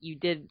 because you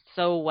did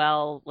so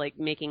well, like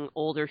making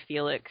older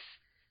Felix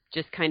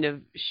just kind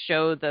of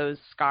show those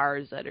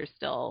scars that are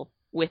still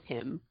with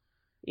him,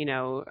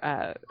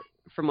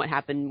 from what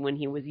happened when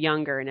he was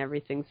younger and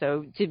everything.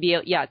 So to be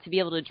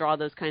able to draw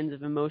those kinds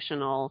of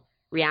emotional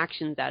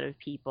reactions out of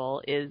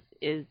people is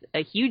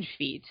a huge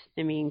feat.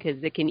 I mean,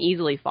 because it can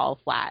easily fall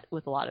flat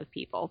with a lot of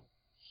people.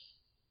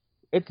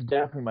 It's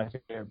definitely my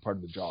favorite part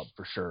of the job,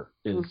 for sure.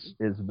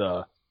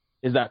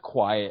 Is that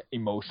quiet,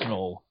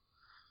 emotional,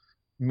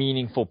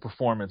 meaningful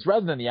performance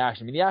rather than the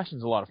action. I mean, the action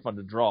is a lot of fun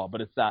to draw,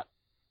 but it's that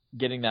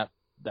getting that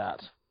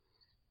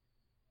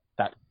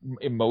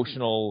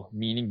emotional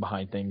meaning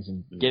behind things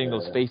and getting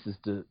those faces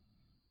to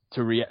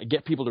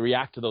get people to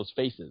react to those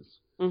faces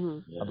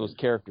of those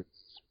characters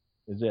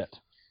is it.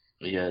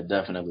 Yeah,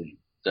 definitely.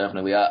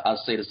 I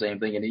say the same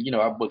thing, and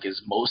our book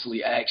is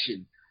mostly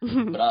action,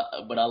 but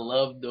I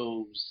love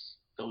those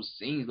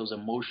scenes, those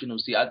emotional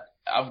scenes.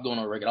 I've gone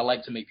on record. I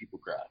like to make people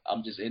cry.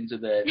 I'm just into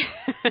that.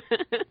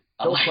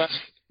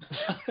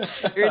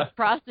 You're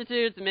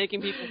prostitutes and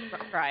making people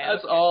cry.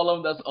 That's all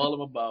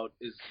I'm about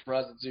is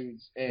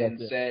prostitutes and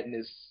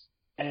sadness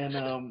and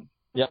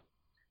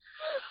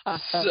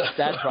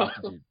sad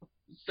prostitutes.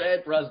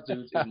 Sad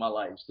prostitutes is my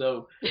life.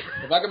 So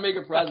if I can make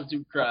a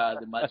prostitute cry,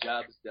 then my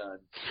job is done.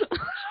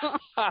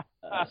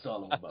 That's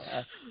all I'm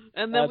about.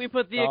 And then we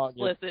put the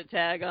explicit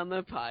tag on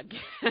the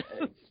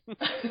podcast.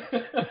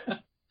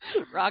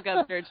 Rock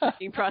up church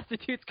making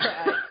prostitutes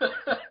cry.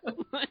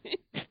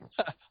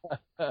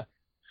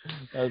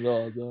 That's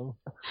awesome.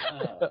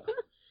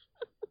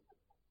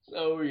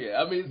 So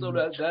yeah, I mean, so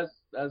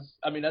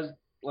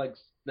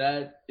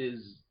that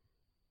is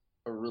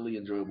a really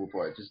enjoyable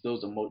part. Just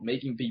those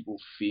making people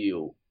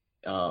feel.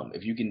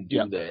 If you can do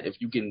that,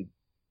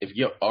 if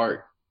your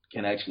art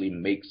can actually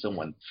make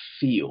someone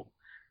feel,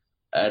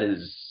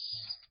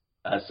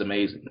 that's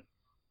amazing.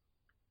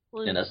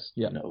 Well, and that's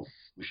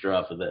we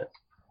strive for that.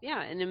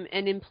 Yeah, and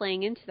in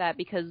playing into that,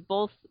 because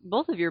both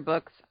of your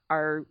books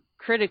are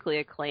critically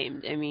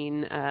acclaimed. I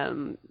mean,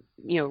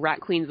 Rat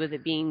Queens, with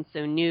it being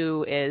so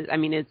new,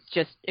 it's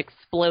just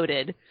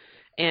exploded,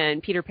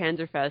 and Peter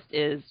Panzerfest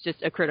is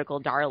just a critical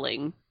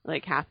darling,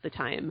 like half the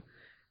time.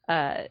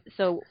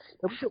 So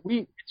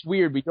it's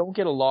weird. We don't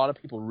get a lot of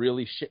people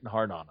really shitting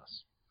hard on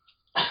us.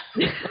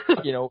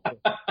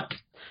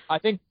 I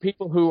think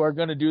people who are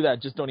going to do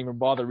that just don't even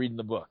bother reading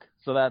the book.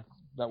 So that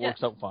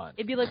works out fine.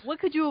 It'd be like, what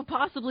could you have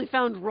possibly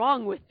found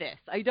wrong with this?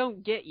 I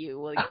don't get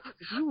you. Like,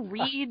 if you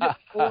read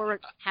or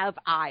have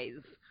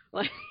eyes,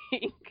 like.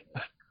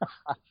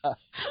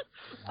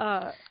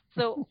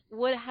 So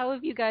how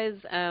have you guys?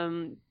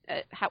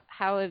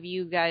 How have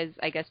you guys?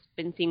 I guess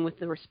been seeing with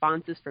the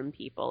responses from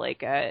people,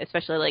 like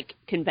especially like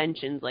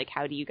conventions. Like,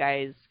 how do you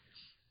guys?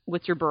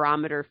 What's your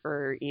barometer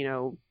for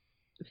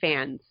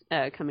fans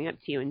coming up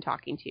to you and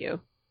talking to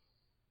you?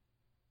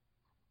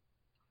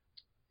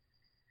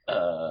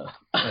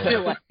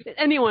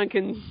 Anyone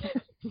can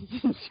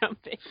jump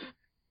in.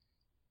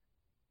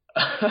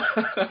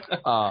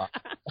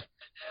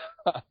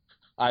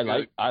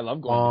 I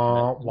love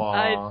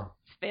going.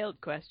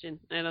 Failed question.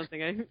 I don't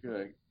think I.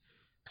 Good.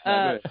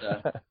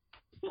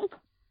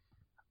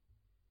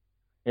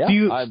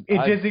 Yeah.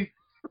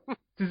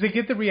 Does it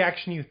get the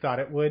reaction you thought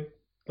it would?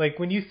 Like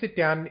when you sit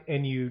down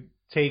and you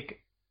take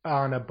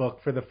on a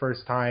book for the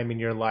first time and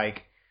you're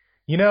like,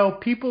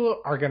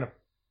 people are gonna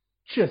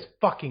just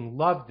fucking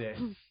love this.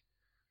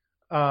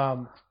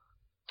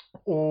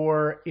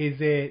 Or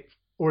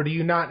do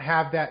you not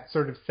have that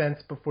sort of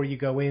sense before you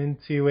go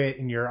into it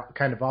and you're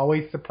kind of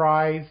always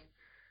surprised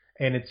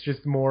and it's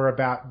just more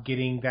about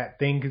getting that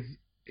thing? Because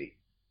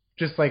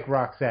just like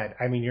Rock said,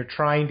 you're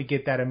trying to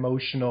get that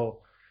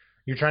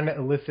you're trying to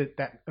elicit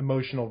that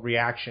emotional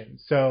reaction.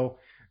 So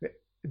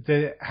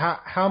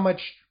how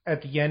much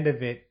at the end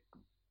of it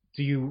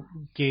do you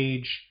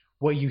gauge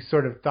what you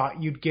sort of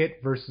thought you'd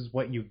get versus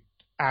what you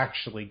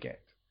actually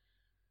get?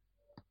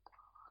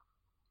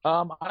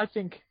 I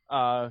think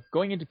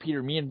going into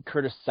Peter, me and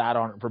Curtis sat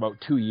on it for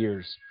about 2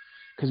 years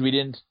because we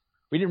didn't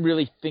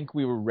really think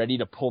we were ready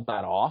to pull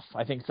that off.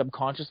 I think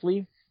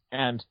subconsciously,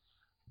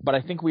 but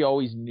I think we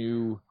always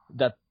knew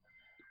that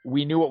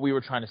we knew what we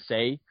were trying to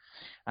say,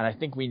 and I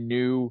think we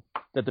knew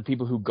that the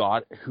people who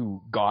got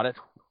it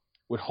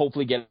would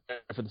hopefully get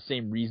it for the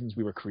same reasons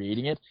we were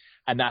creating it,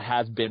 and that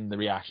has been the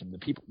reaction.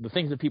 The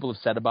things that people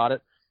have said about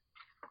it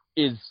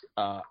is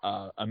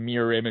a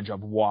mirror image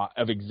of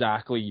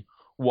exactly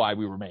why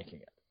we were making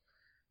it.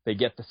 They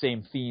get the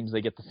same themes,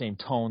 they get the same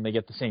tone, they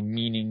get the same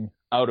meaning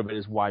out of it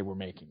is why we're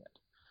making it.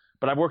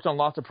 But I've worked on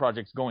lots of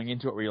projects going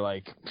into it where you're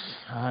like,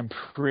 I'm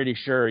pretty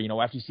sure,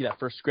 after you see that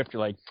first script,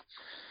 you're like,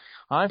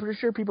 I'm pretty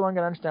sure people aren't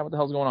going to understand what the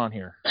hell's going on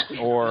here.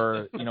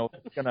 Or,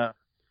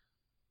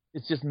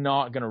 it's just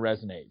not going to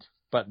resonate.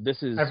 But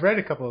this is... I've read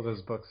a couple of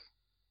those books.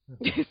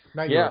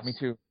 Not yours. Me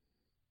too.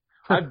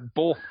 I've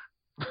both.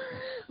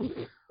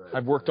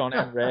 I've worked on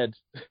and read.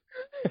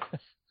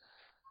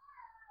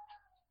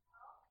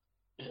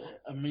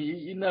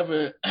 You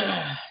never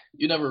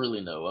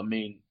really know.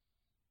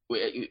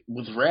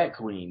 With Rat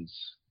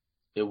Queens,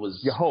 it was...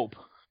 You hope.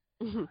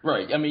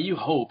 Right. You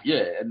hope,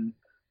 yeah. And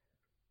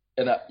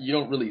you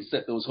don't really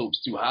set those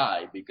hopes too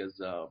high because,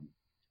 I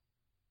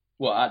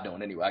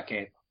don't anyway.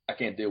 I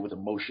can't deal with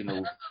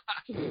emotional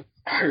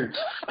hurt.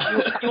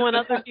 You want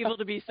other people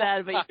to be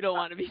sad, but you don't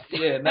want to be sad.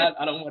 Yeah,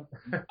 I don't want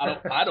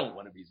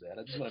to be sad.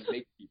 I just want to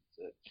make people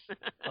sad.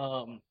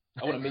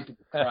 I want to make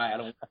people cry. I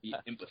don't want to be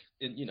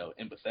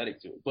empathetic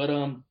to it. But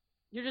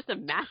you're just a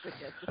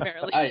masochist,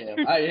 apparently.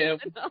 I am.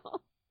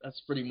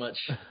 That's pretty much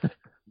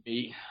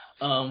me.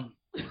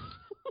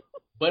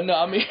 But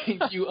no,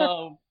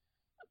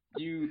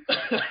 you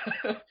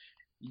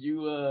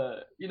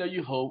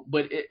you hope,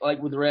 but it,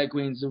 like with Rat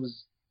Queens,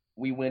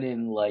 we went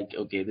in like,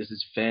 okay, this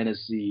is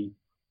fantasy,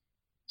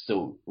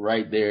 so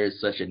right there is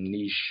such a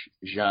niche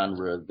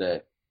genre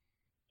that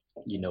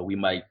we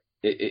might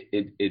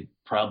it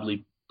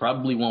probably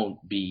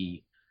won't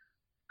be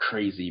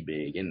crazy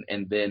big,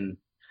 and then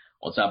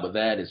on top of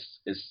that,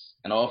 it's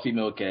an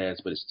all-female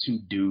cast, but it's 2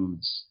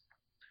 dudes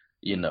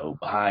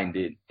behind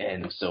it,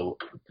 and so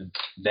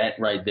that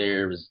right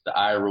there is the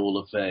eye roll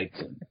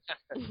effect.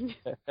 And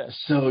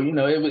so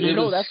it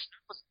was. That's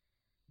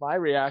my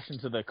reaction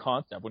to the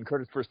concept when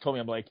Curtis first told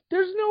me. I'm like,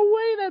 "There's no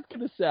way that's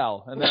gonna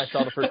sell." And then I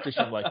saw the first issue.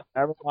 I'm like,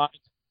 "Never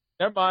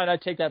mind. I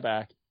take that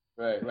back."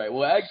 Right.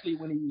 Well, actually,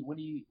 when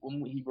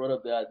he brought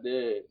up the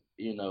idea,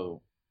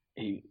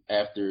 he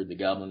after the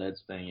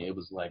Goblinettes thing, it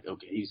was like,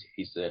 okay,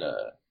 he said,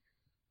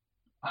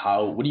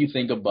 what do you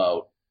think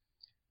about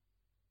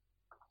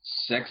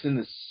Sex in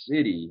the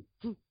City,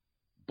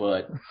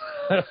 but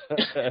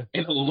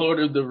in a Lord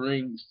of the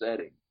Rings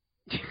setting?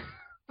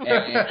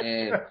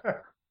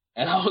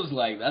 And I was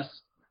like,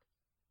 that's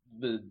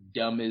the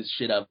dumbest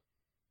shit I've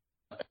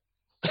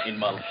in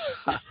my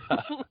life.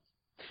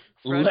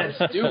 Let's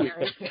do it.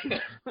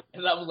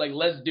 And I was like,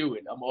 let's do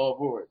it. I'm all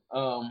for it.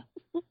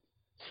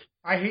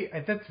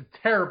 That's a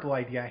terrible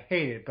idea. I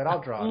hate it, but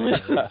I'll draw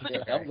it.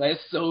 Yeah, I'm like,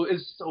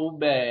 it's so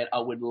bad. I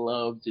would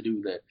love to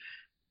do that.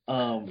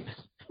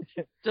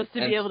 Just to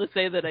be able to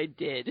say that I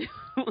did.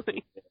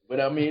 But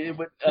I mean,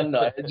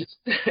 no, it just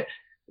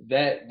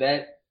that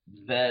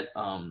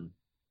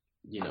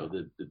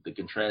the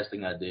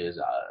contrasting ideas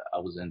I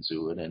was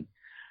into it,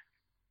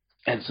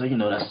 and so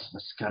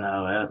that's kind of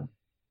how it happened.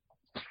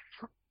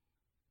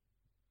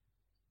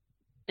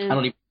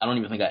 I don't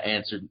even think I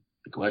answered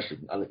the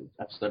question. I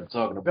started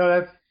talking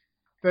about.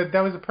 No,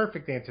 that was a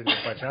perfect answer to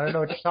the question. I don't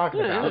know what you're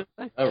talking about.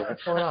 All right.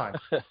 What's going on?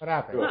 What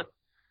happened?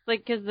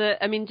 Like, because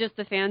just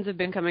the fans have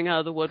been coming out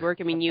of the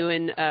woodwork. I mean, you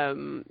and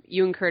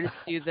Curtis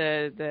do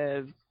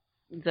the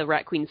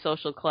Rat Queen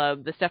Social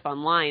Club, the stuff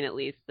online at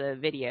least, the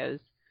videos.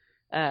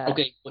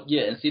 Okay,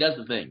 yeah, and see that's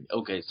the thing.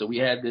 Okay, so we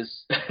had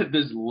this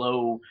this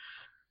low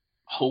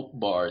hope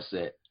bar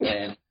set,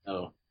 and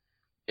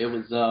it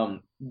was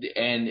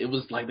and it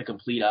was like the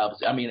complete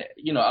opposite. I mean,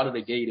 out of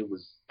the gate it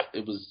was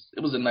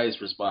a nice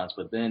response,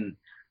 but then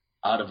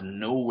out of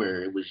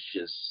nowhere it was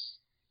just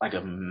like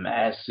a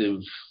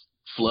massive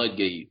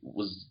floodgate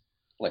was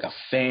like a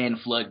fan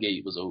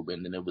floodgate was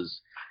opened, and it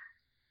was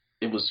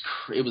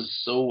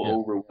so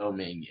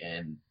overwhelming,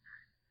 and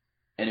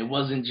it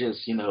wasn't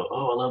just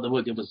oh, I love the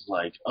book. It was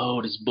like,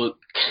 oh, this book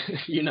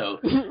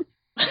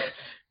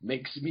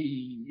makes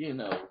me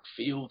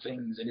feel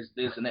things, and it's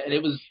this and that, and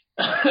it was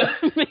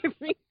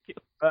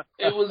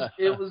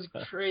it was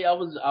crazy. I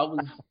was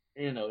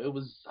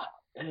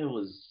it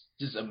was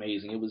just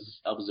amazing.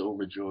 I was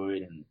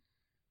overjoyed, and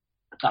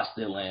I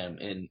still am,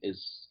 and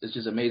it's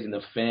just amazing,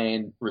 the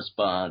fan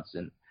response,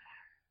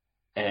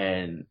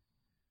 and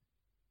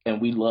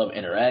we love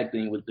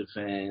interacting with the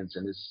fans,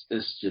 and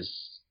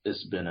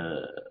it's been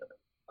a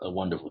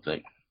wonderful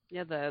thing.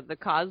 Yeah, the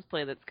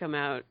cosplay that's come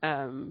out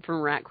from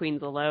Rat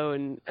Queens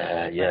alone.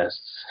 Yes.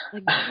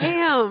 Like,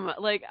 damn!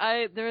 Like,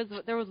 there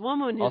was one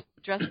woman who's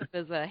dressed up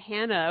as a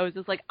Hannah. I was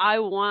just like, I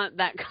want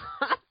that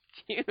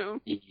costume.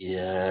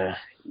 Yeah.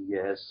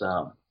 Yes.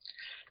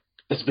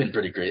 It's been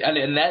pretty great,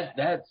 and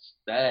that's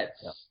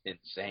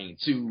insane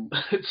to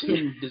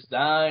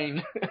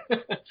design.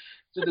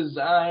 To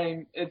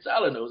design, it's I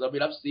don't know. I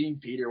mean, I've seen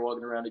Peter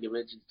walking around the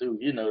conventions too.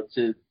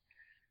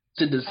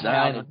 To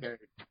design a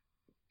character.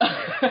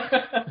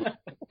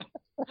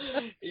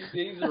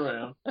 He's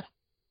around.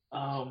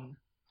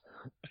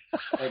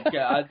 Like,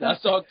 I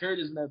saw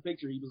Curtis in that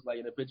picture. He was like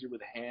in a picture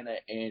with Hannah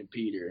and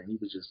Peter, and he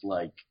was just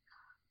like,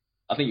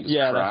 I think he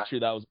was crying. That's true.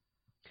 That was.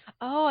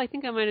 Oh, I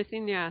think I might have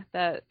seen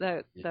that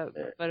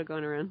photo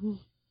going around.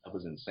 That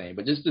was insane.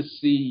 But just to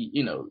see,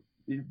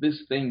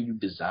 this thing you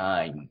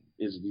design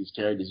is these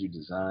characters you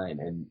design,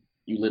 and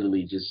you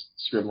literally just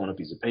scribble on a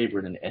piece of paper,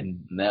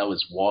 and now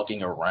it's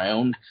walking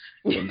around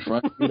in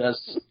front of you.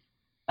 That's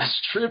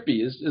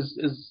trippy.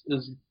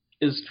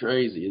 It's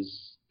crazy.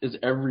 It's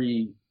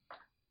every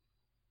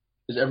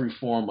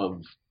form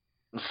of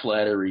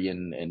flattery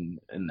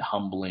and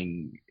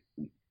humbling.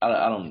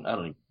 I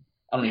don't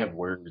even have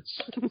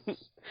words.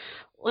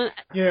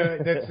 Yeah,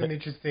 that's an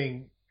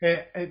interesting.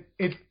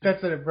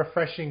 That's a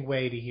refreshing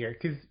way to hear,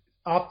 because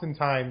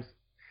oftentimes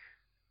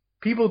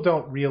people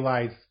don't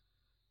realize.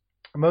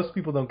 Most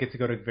people don't get to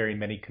go to very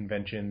many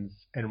conventions,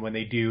 and when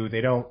they do, they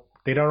don't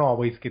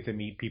always get to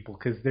meet people,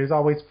 because there's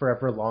always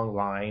forever long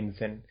lines,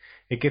 and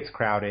it gets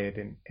crowded,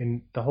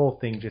 and the whole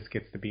thing just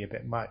gets to be a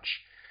bit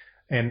much.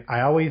 And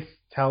I always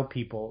tell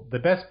people the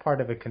best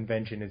part of a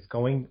convention is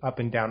going up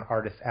and down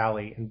Artist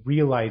Alley and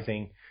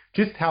realizing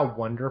just how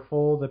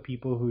wonderful the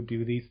people who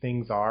do these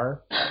things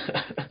are.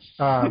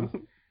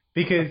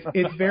 Because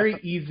it's very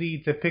easy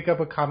to pick up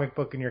a comic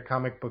book in your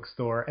comic book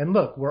store, and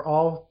look, we're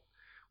all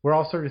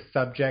sort of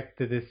subject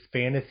to this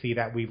fantasy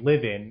that we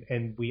live in,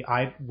 and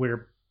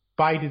we're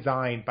by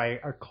design, by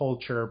our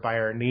culture, by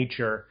our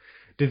nature,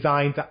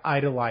 designed to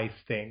idolize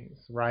things,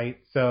 right?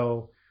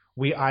 So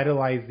we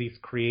idolize these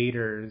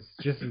creators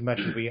just as much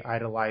as we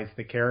idolize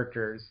the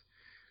characters.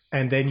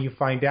 And then you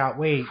find out,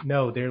 wait,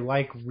 no, they're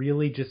like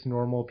really just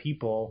normal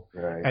people,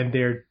 right. And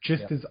they're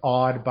just as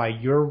awed by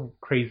your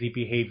crazy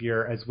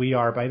behavior as we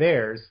are by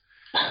theirs.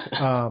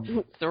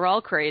 So we're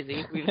all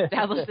crazy. We've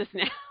established this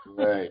now.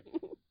 Right.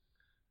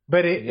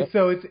 But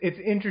so it's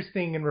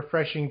interesting and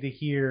refreshing to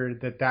hear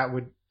that's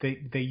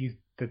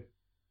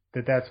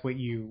what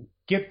you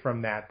get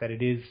from that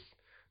it is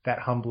that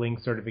humbling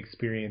sort of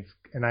experience.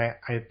 And I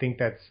think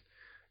that's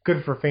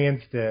good for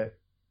fans to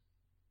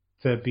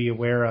be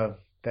aware of,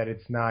 that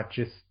it's not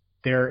just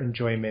their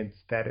enjoyment,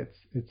 that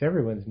it's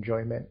everyone's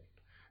enjoyment,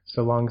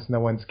 so long as no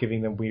one's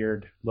giving them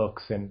weird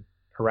looks and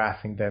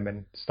harassing them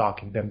and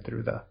stalking them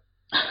through the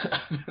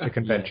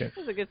convention.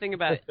 That's a good thing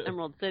about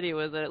Emerald City,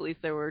 was that at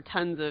least there were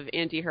tons of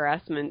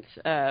anti-harassment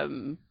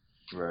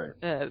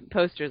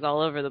posters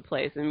all over the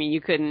place. I mean,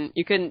 you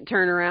couldn't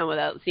turn around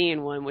without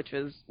seeing one, which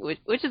is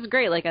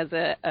great. Like, as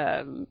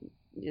a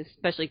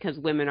especially because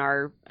women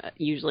are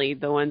usually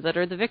the ones that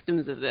are the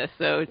victims of this.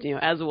 So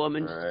as a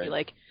woman, just be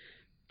like,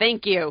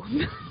 thank you.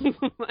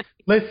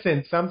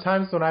 Listen,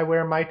 sometimes when I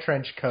wear my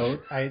trench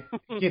coat, I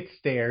get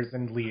stares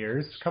and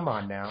leers. Come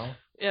on now.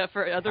 Yeah,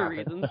 for other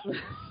reasons.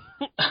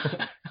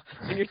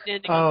 When you're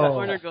standing in the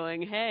corner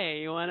going,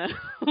 "Hey, you wanna?"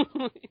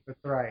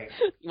 That's right.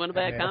 You wanna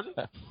buy a comic?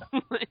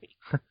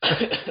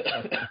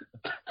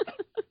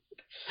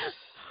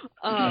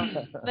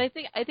 But I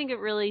think it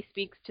really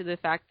speaks to the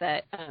fact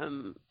that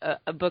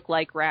a book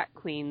like Rat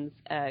Queens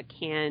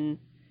can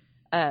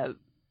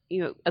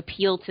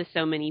appeal to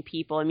so many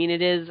people. I mean,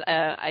 it is.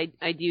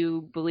 I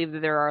do believe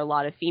that there are a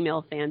lot of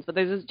female fans, but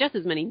there's just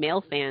as many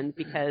male fans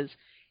because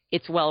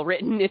it's well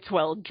written, it's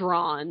well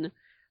drawn,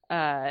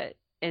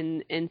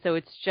 and so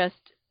it's just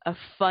a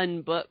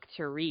fun book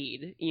to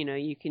read. You know,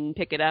 you can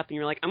pick it up and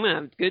you're like, I'm gonna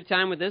have a good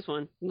time with this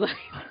one. This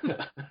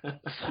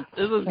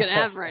is gonna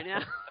happen right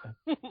now.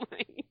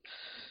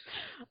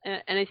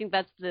 And I think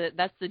that's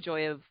the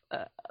joy of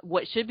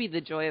what should be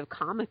the joy of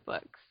comic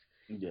books.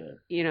 Yeah.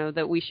 You know,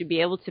 that we should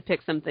be able to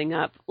pick something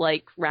up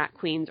like Rat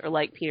Queens or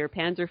like Peter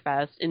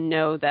Panzerfest and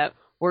know that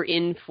we're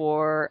in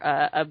for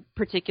a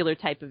particular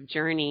type of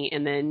journey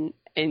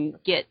and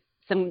get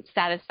some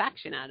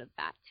satisfaction out of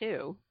that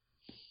too.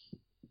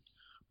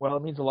 Well,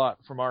 it means a lot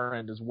from our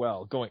end as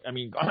well. Going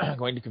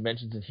to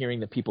conventions and hearing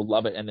that people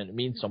love it and that it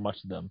means so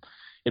much to them,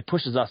 it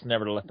pushes us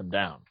never to let them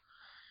down.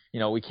 You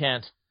know, we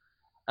can't.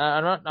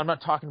 I'm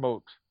not talking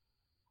about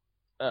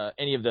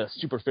any of the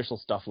superficial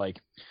stuff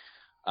like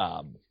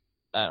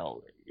I don't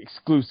know,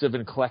 exclusive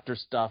and collector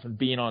stuff and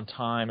being on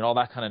time and all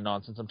that kind of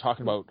nonsense. I'm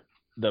talking about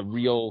the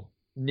real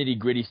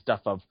nitty-gritty stuff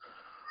of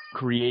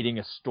creating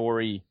a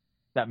story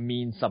that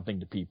means something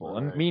to people.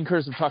 And me and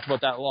Curtis have talked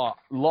about that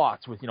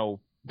lots with, you know,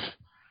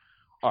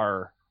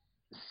 our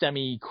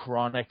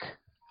semi-chronic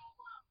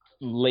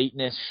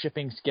lateness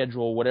shipping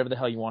schedule, whatever the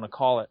hell you want to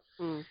call it.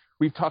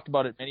 We've talked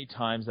about it many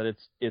times that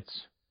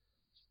it's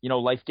you know,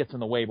 life gets in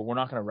the way, but we're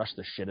not going to rush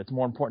this shit. It's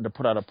more important to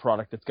put out a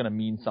product that's going to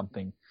mean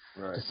something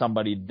to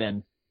somebody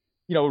than,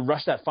 you know,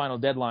 rush that final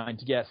deadline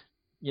to get,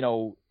 you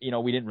know,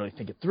 we didn't really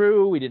think it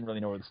through. We didn't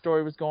really know where the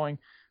story was going.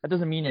 That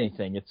doesn't mean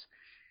anything. It's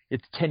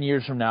 10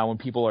 years from now when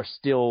people are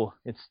still,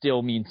 it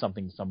still means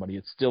something to somebody.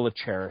 It's still a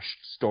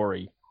cherished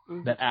story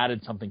that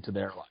added something to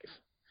their life.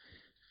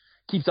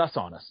 Keeps us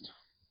honest.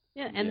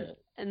 Yeah,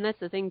 and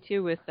that's the thing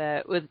too with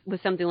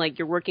something like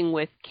you're working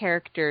with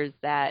characters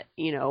that,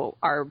 you know,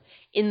 are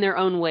in their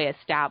own way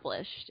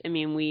established. I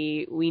mean,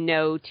 we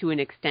know to an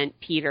extent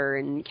Peter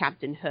and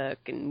Captain Hook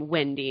and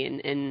Wendy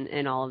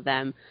and all of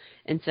them,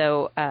 and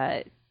so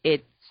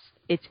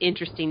it's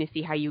interesting to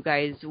see how you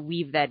guys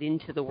weave that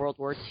into the World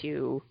War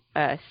II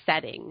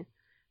setting,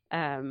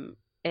 and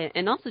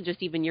also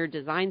just even your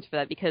designs for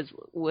that, because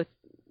with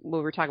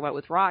what we're talking about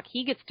with Rock,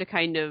 he gets to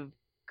kind of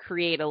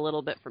create a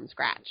little bit from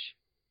scratch.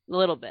 A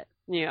little bit,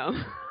 you know.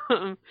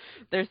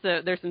 There's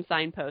some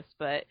signposts,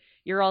 but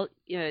you're all,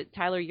 you know,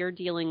 Tyler, you're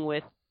dealing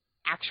with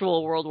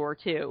actual World War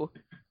II.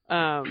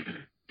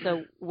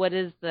 So what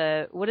is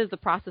the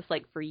process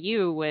like for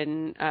you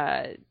when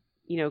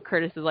you know,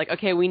 Curtis is like,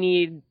 okay, we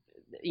need,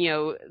 you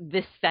know,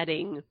 this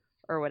setting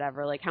or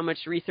whatever. Like, how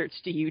much research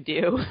do you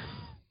do?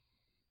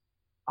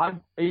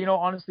 You know,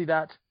 honestly,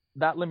 that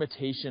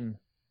limitation,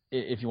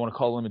 if you want to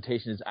call it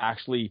limitation, is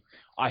actually,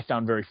 I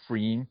found very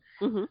freeing,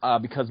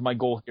 because my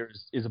goal here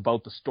is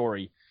about the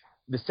story,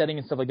 the setting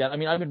and stuff like that. I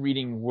mean, I've been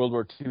reading World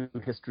War II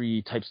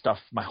history type stuff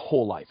my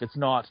whole life. It's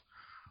not,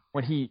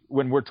 when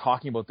we're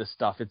talking about this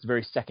stuff, it's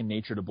very second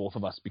nature to both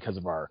of us because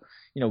of our,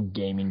 you know,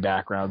 gaming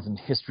backgrounds and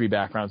history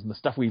backgrounds and the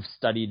stuff we've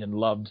studied and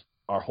loved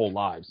our whole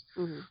lives.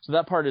 So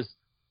that part is,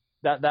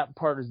 that's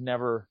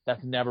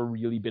never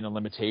really been a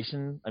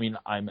limitation. I mean,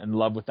 I'm in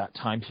love with that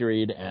time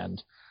period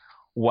and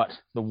what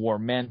the war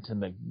meant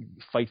and the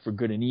fight for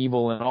good and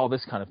evil and all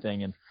this kind of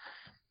thing. And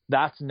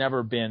that's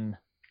never been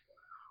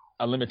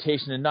a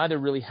limitation, and neither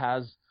really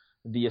has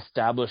the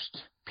established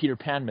Peter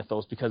Pan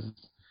mythos, because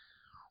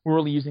we're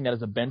really using that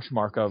as a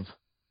benchmark of,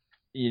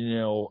 you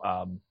know,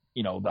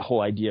 the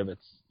whole idea of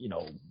it's, you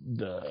know,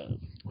 the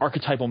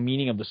archetypal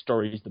meaning of the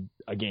stories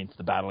against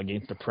the battle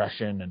against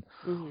depression and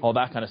all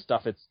that kind of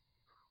stuff.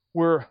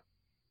 Our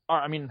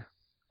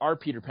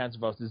Peter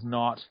Panzerfaust is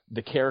not,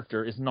 the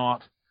character is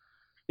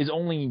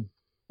only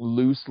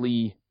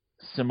loosely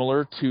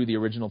similar to the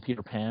original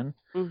Peter Pan.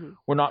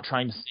 We're not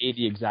trying to say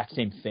the exact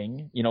same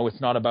thing. You know, it's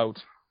not about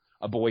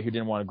a boy who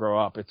didn't want to grow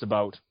up. It's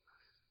about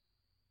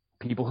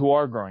people who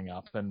are growing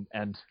up.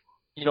 And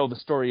you know, the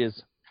story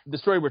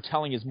we're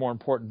telling is more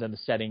important than the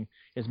setting,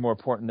 is more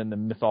important than the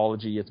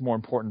mythology. It's more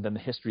important than the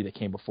history that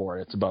came before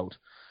it. It's about,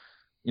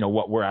 you know,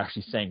 what we're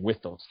actually saying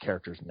with those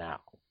characters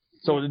now.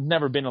 So it's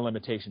never been a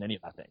limitation, any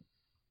of that thing.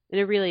 And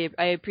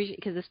I appreciate,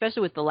 because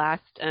especially with the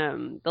last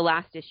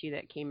issue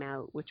that came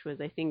out, which was,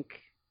 I think,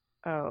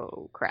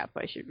 oh crap,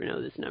 I should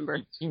know this number.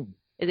 18.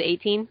 Is it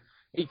 18?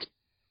 18.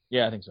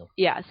 Yeah, I think so.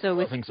 Yeah, so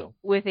I think so.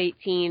 With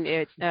 18,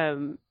 it's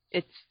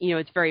you know,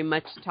 it's very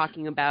much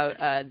talking about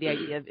the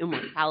idea of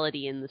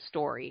immortality in the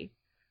story.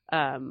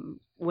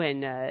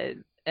 When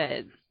the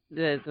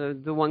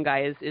one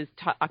guy is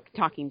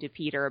talking to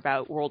Peter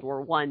about World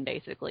War I,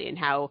 basically, and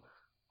how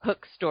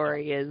Hook's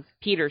story is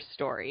Peter's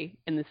story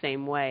in the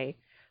same way.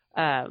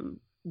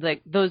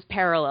 like those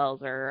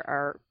parallels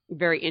are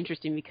very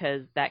interesting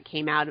because that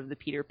came out of the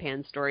Peter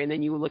Pan story, and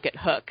then you look at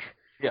Hook,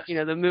 Yes.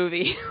 the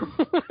movie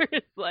where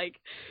it's like,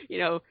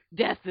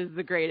 death is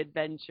the great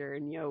adventure,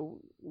 and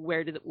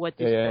what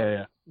does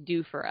story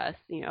do for us?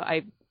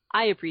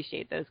 I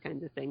appreciate those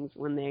kinds of things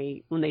when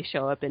they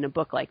show up in a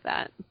book like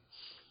that.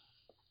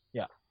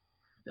 Yeah,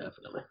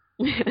 definitely.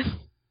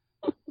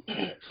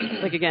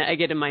 Like again, I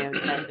get in my own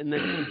head, and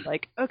then it's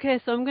like,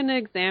 okay, so I'm going to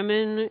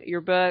examine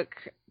your book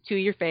to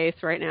your face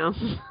right now.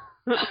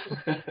 Because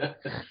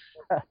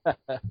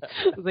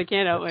I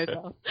can't help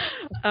myself.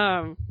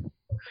 Fine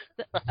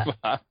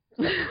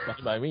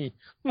by me.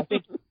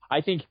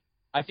 I think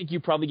you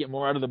probably get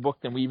more out of the book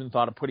than we even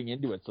thought of putting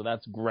into it, so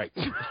that's great.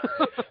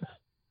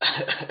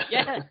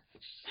 Yes.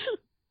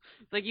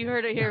 It's like, you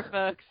heard it here,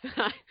 folks.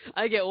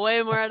 I get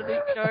way more out of these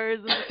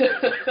stories.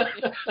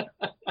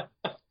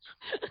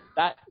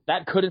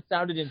 That could have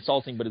sounded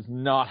insulting, but it's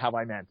not how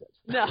I meant it.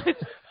 No,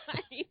 it's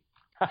fine.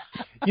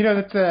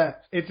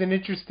 It's an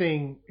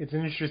interesting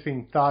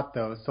thought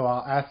though. So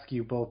I'll ask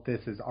you both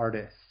this as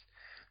artists.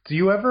 Do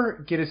you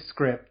ever get a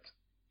script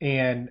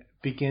and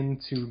begin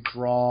to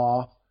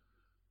draw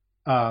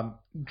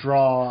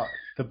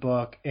the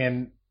book,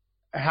 and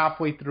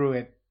halfway through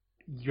it,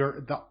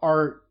 the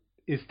art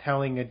is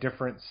telling a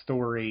different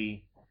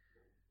story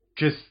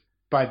just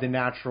by the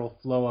natural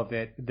flow of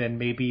it than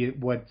maybe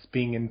what's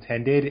being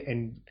intended?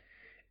 And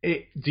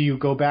do you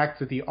go back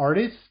to the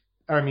artist?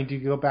 Do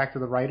you go back to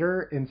the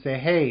writer and say,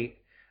 hey,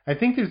 I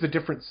think there's a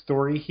different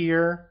story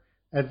here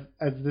as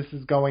this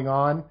is going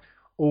on?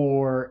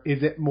 Or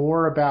is it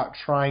more about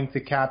trying to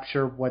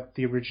capture what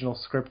the original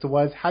script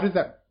was? How does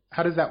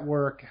that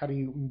work? How do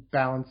you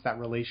balance that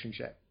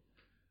relationship?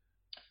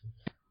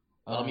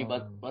 But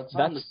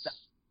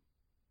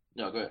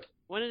no, go ahead.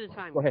 One at a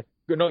time. Go ahead.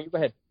 No, you go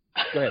ahead.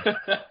 Go ahead.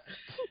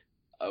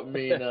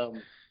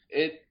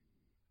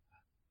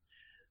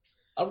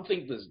 I don't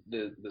think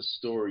the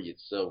story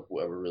itself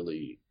will ever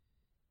really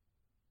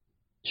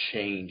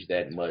change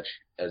that much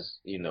as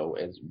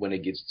when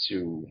it gets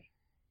to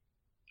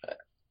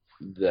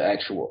the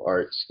actual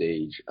art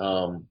stage,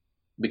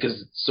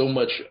 because so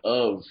much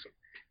of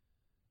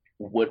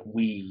what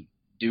we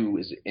do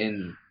is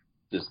in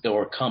this,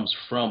 or comes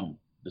from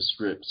the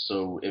script.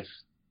 So if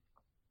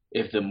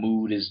the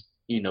mood is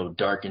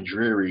dark and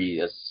dreary,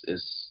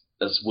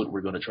 that's what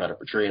we're going to try to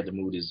portray. If the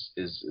mood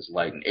is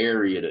light and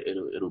airy,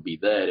 it'll be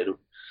that.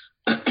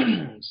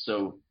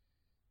 So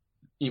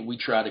we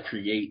try to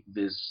create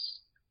this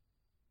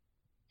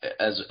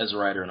as a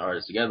writer and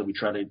artist together. We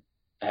try to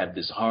have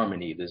this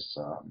harmony, this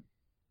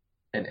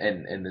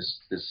and this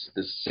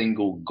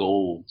single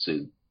goal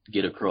to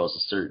get across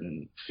a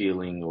certain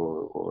feeling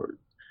or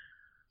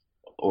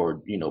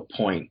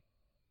point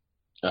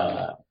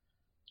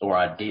or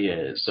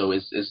idea. So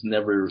it's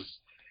never.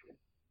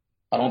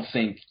 I don't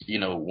think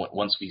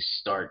once we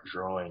start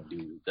drawing,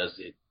 does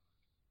it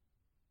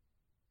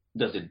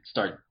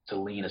start to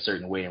lean a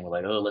certain way and we're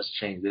like, oh, let's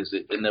change this.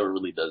 It never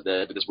really does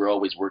that, because we're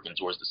always working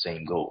towards the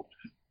same goal.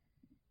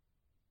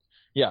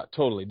 Yeah,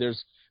 totally.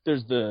 There's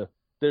the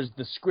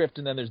script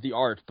and then there's the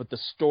art, but the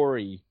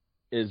story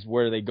is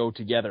where they go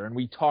together. And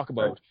we talk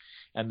about,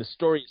 and the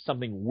story is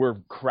something we're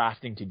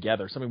crafting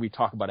together, something we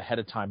talk about ahead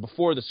of time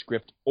before the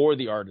script or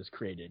the art is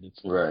created.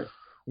 It's right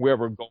where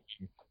we're going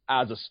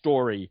as a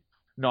story,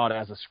 not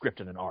as a script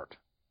and an art.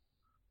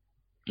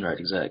 Right,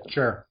 exactly.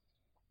 Sure.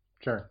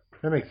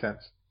 That makes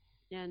sense.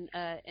 And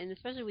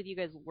especially with you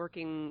guys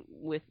working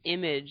with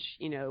Image,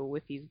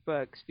 with these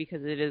books,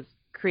 because it is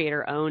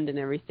creator owned and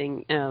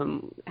everything.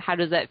 How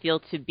does that feel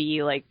to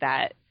be like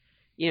that?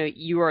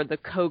 You are the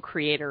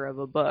co-creator of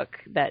a book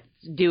that's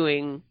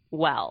doing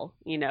well,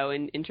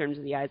 in terms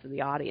of the eyes of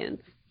the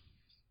audience.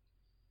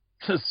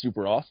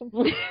 Super awesome.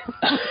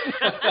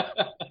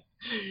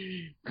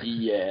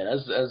 Yeah,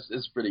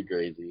 that's pretty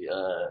crazy.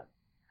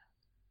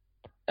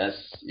 And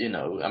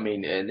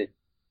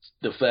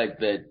the fact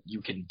that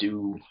you can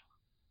do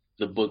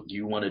the book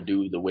you want to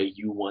do the way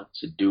you want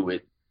to do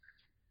it,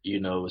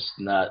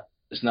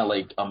 it's not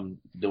like I'm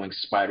doing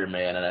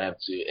Spider-Man and I have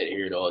to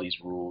adhere to all these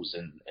rules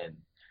and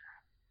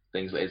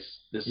things.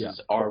 This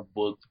is our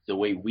book the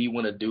way we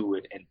want to do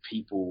it, and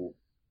people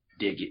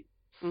dig it.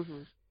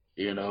 Mm-hmm.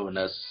 And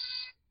that's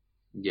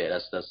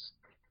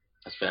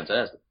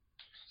fantastic.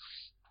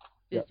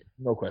 Yeah,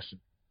 no question.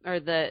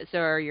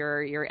 Are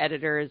your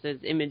editors, is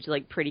Image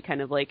like pretty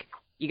kind of like,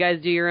 you guys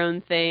do your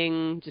own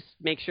thing, just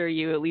make sure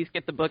you at least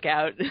get the book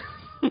out?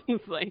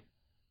 It's like,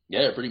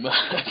 yeah, pretty much.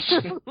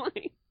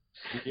 Like,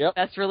 yep.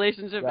 Best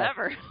relationship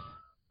ever.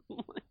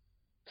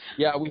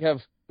 Yeah, we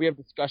have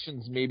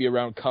discussions maybe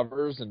around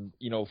covers and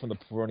from the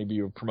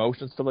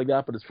promotion stuff like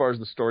that. But as far as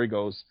the story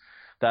goes,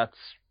 that's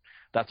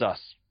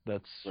us.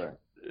 That's right.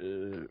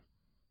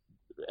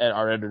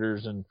 Our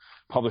editors and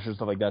publishers,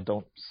 stuff like that,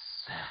 don't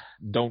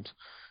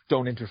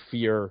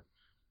interfere.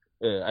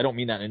 I don't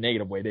mean that in a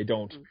negative way. They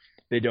don't.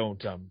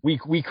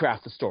 We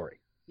craft the story.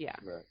 Yeah.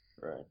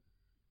 Right.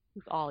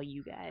 It's all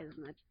you guys.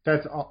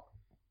 That's all.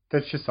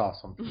 That's just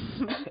awesome.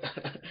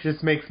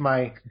 Just makes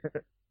my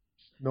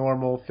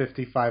normal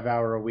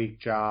 55-hour-a-week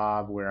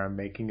job where I'm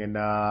making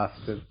enough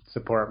to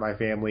support my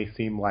family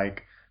seem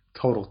like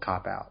total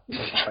cop-out.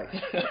 Like,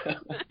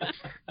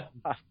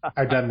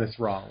 I've done this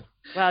wrong.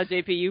 Wow,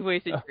 JP, you've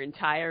wasted your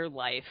entire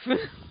life.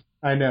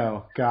 I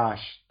know.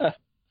 Gosh.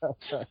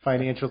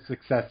 Financial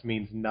success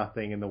means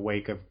nothing in the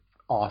wake of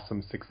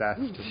awesome success.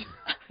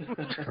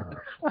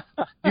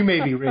 You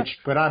may be rich,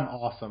 but I'm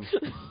awesome.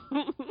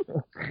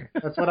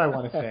 That's what I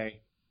want to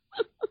say.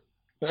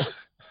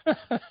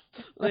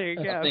 There you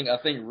go. I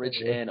think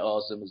rich and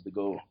awesome is the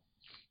goal.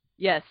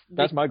 Yes.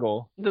 That's my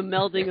goal. The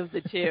melding of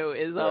the two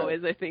is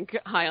always, I think,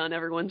 high on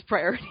everyone's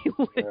priority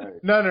list.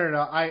 Right.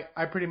 No.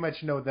 I pretty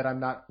much know that I'm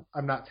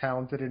not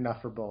talented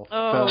enough for both.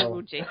 Oh,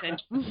 So Jason.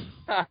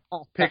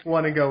 pick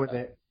one and go with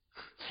it.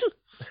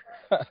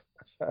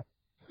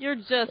 You're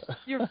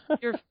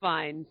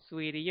fine,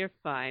 sweetie. You're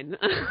fine.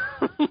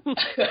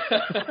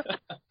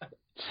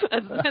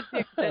 That's the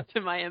extent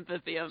to my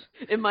empathy.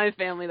 In my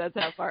family, that's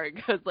how far it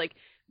goes. Like,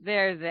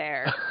 they're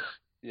there.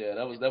 Yeah,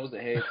 that was the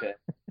haircut.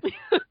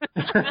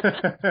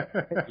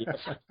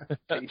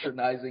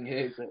 Patronizing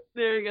haircut.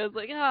 There he goes.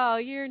 Like, oh,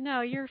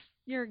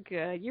 you're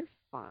good. You're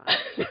fine.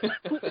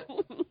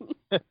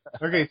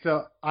 Okay,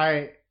 so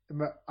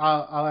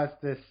I'll ask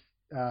this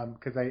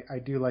because I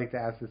do like to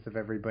ask this of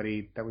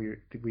everybody that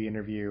we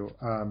interview.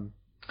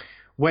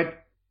 What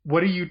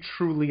are you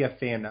truly a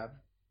fan of?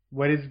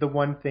 What is the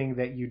one thing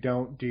that you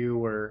don't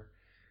do or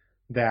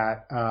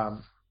that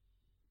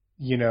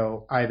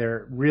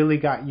either really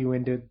got you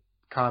into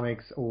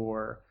comics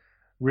or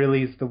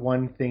really is the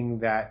one thing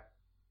that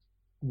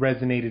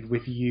resonated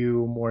with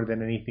you more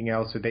than anything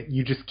else or that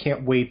you just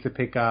can't wait to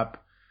pick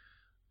up?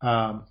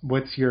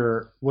 What's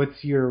your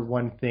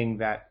one thing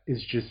that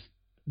is just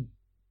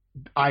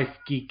I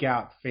geek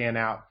out, fan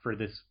out for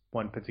this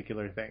one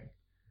particular thing?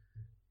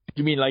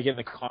 You mean like in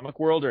the comic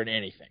world or in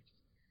anything?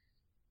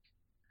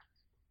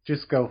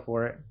 Just go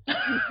for it.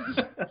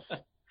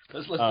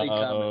 Let's say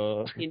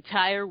comic. The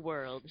entire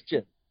world.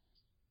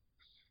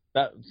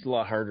 That's a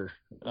lot harder.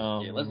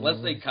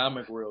 Let's say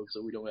comic world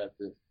so we don't have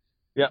to.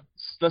 Yeah,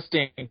 let's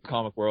stay in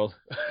comic world.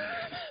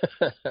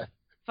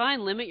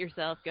 Fine, limit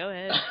yourself. Go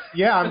ahead.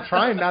 Yeah, I'm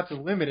trying not to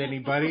limit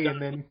anybody, and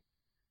then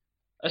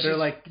they're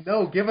like,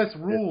 "No, give us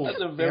rules."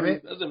 That's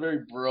a very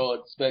broad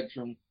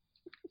spectrum.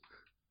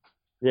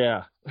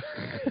 Yeah.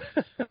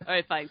 All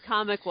right, fine.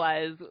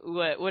 Comic-wise,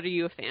 what are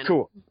you a fan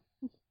Cool.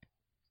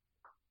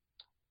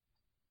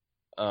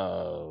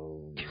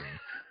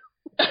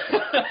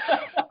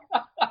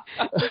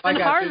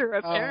 It's harder,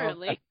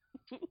 apparently.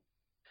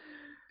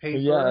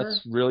 Yeah,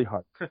 that's really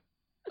hard.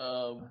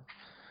 I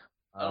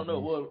don't know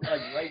what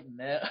right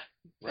now.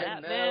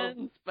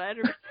 Batman,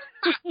 Spider-Man.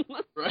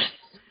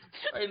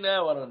 Right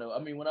now, I don't know. I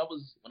mean, when I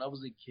was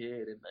a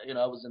kid, and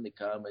I was in the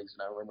comics,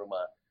 and I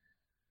remember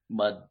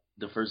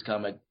the first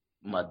comic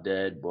my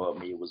dad bought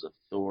me was a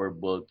Thor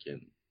book,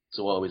 and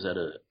so I always had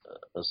a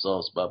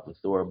soft spot for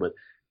Thor. But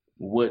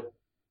what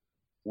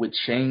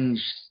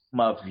changed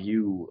my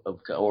view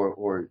of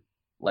or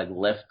like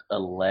left a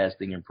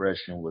lasting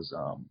impression was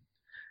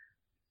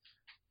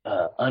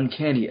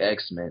Uncanny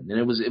X-Men, and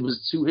it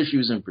was two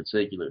issues in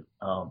particular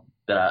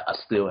that I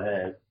still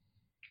have,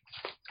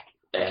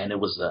 and it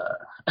was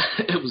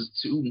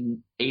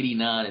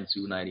 289 and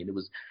 290, and it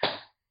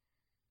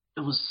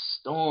was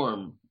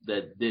Storm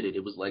that did it.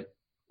 It was like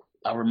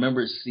I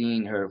remember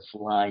seeing her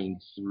flying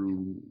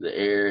through the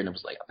air, and it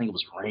was like I think it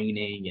was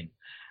raining,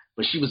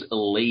 but she was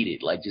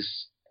elated, like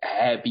just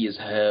happy as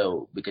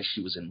hell because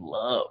she was in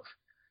love,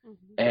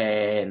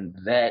 and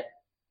that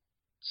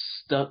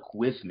stuck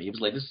with me. It was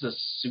like, this is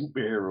a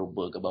superhero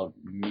book about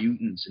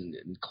mutants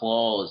and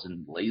claws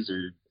and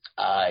laser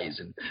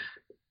eyes,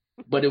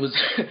 but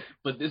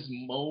this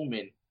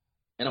moment,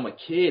 and I'm a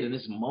kid, and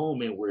this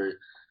moment where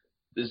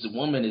this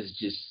woman is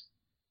just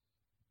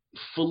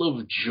full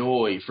of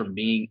joy from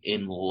being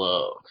in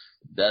love.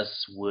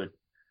 That's what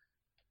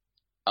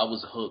I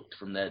was hooked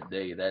from that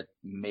day. That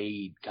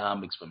made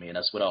comics for me, and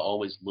that's what I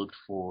always looked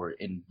for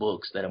in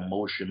books, that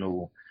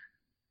emotional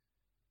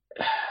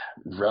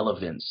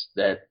relevance,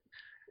 that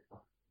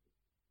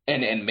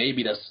and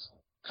maybe that's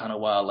kind of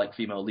why I like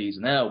female leads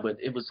now, but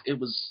it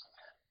was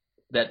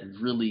that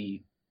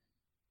really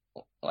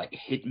like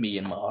hit me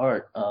in my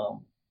heart,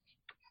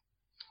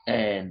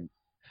 and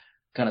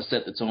kind of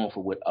set the tone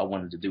for what I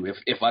wanted to do.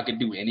 If I could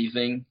do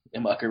anything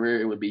in my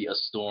career, it would be a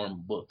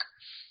Storm book.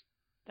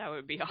 That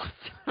would be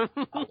awesome.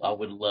 I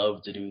would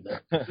love to do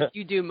that. Would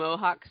you do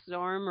Mohawk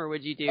Storm, or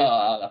would you do?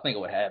 I think I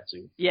would have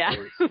to. Yeah.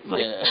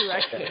 Yeah.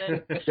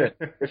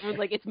 I was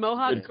like, it's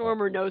Mohawk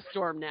Storm or no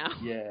Storm now.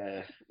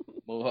 Yeah.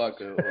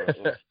 Mohawk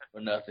or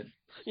nothing.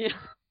 Yeah.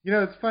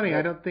 It's funny.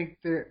 I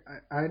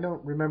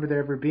don't remember there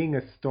ever being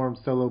a Storm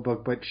solo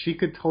book, but she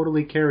could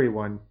totally carry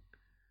one.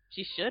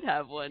 She should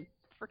have one.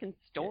 Freaking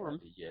Storm.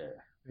 Yeah.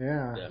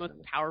 Yeah. The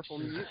most powerful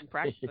mutant,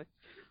 practically.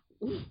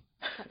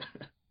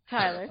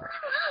 Tyler.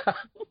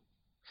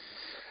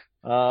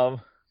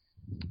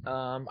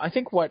 I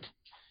think what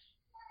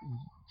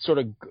sort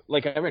of,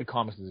 like, I read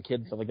comics as a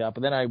kid and stuff like that,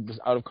 but then I was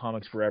out of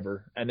comics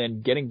forever, and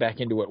then getting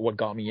back into it, what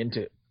got me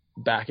into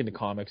back into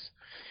comics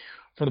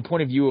from the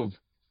point of view of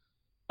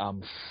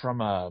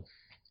from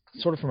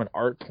an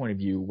art point of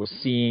view, was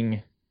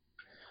seeing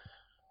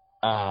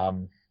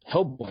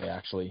Hellboy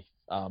actually.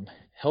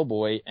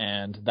 Hellboy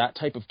and that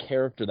type of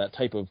character, that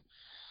type of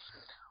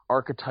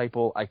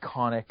archetypal,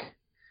 iconic,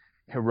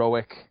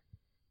 heroic,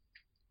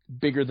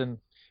 bigger than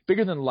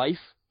life,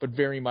 but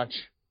very much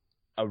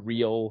a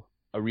real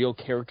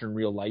character in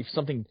real life.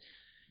 Something,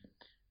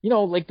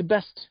 like the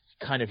best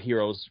kind of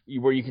heroes,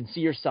 where you can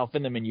see yourself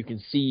in them and you can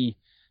see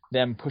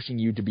them pushing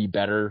you to be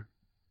better.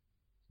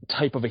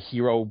 Type of a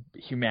hero,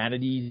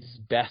 humanity's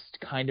best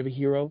kind of a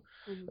hero.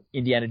 Mm-hmm.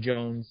 Indiana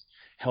Jones,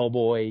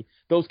 Hellboy,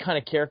 those kind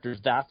of characters.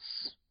 That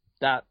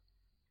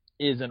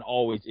is and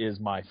always is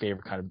my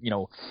favorite kind of.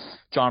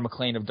 John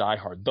McClane of Die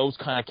Hard. Those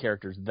kind of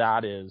characters.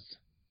 That is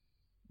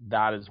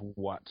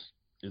what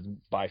is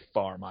by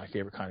far my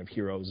favorite kind of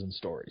heroes and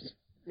stories.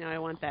 Now I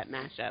want that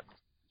mashup.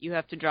 You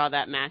have to draw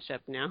that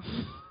mashup now.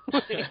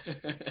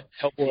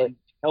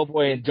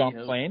 Hellboy and John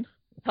McClane.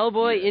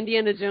 Hellboy,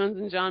 Indiana Jones,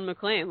 and John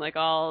McClane, like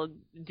all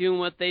doing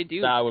what they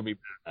do. That would be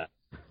bad.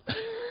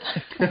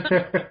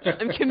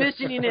 I'm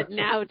commissioning it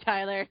now,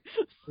 Tyler.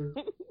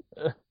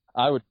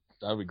 That would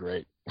be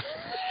great.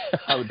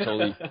 That would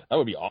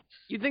be awesome.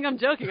 You think I'm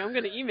joking? I'm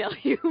going to email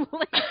you.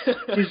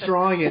 He's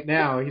drawing it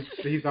now.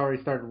 He's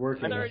already started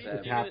working.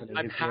 It's happening.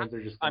 His hands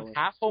are just going. I'm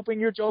half hoping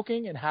you're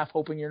joking and half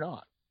hoping you're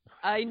not.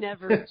 I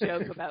never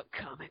joke about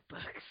comic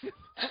books.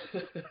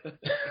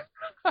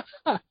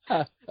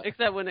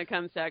 Except when it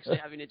comes to actually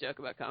having to joke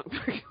about comic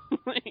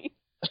books.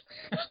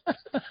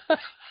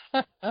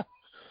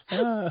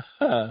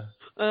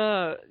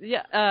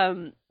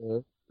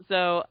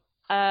 So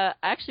I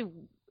actually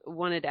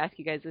wanted to ask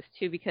you guys this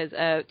too, because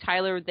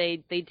Tyler,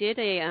 they did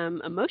a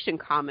motion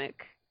comic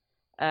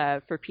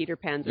for Peter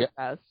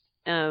Panzerfaust.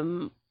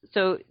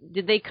 So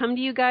did they come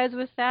to you guys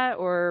with that,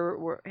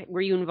 or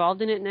were you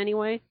involved in it in any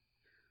way?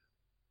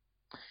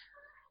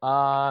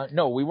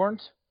 No, we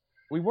weren't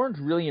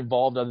really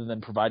involved other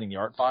than providing the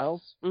art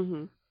files.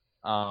 Mm-hmm.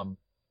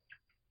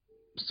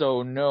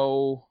 So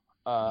no,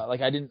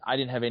 I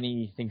didn't have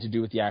anything to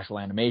do with the actual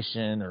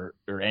animation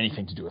or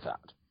anything to do with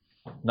that.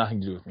 Nothing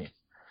to do with me.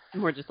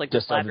 More just like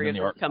the library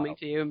coming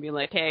to you and being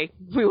like, "Hey,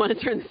 we want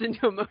to turn this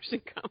into a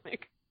motion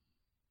comic."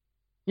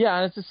 Yeah,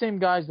 and it's the same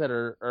guys that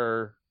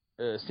are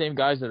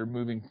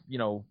moving,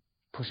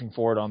 pushing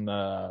forward on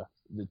the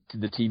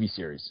TV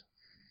series.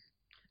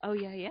 Oh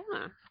yeah.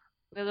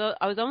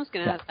 I was almost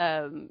gonna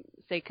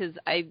say, because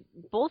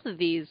both of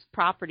these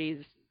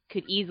properties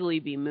could easily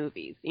be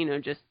movies.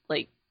 Just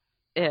like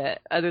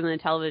other than a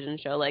television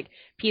show, like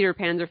Peter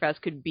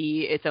Panzerfaust could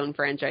be its own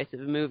franchise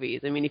of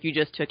movies. I mean, if you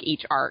just took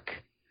each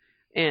arc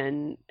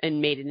and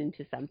made it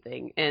into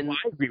something. And I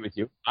agree with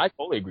you. I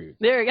totally agree with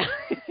you. There you go.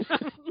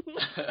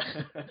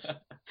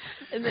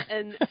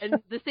 and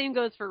the same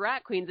goes for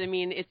Rat Queens. I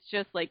mean, it's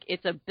just like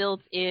it's a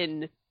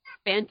built-in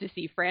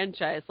fantasy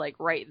franchise, like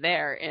right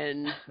there,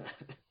 and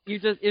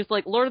it's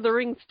like Lord of the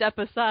Rings, step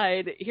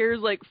aside.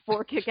 Here's like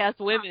 4 kick-ass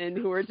women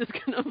who are just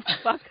gonna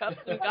fuck up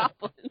some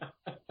goblins.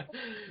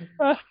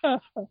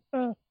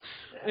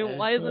 And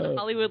why isn't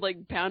Hollywood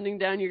like pounding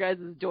down your guys'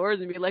 doors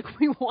and be like,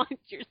 we want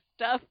your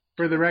stuff?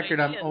 For the record,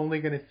 I'm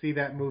only going to see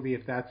that movie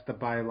if that's the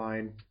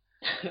byline.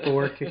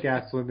 4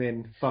 kick-ass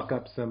women fuck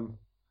up some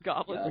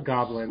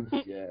goblins.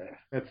 Yeah.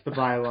 That's the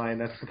byline.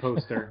 That's the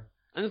poster.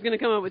 I'm just going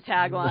to come up with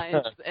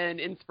taglines and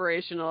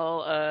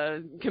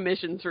inspirational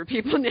commissions for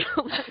people now.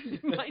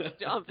 That's my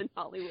job in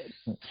Hollywood.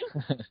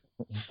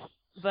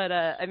 But,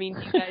 I mean,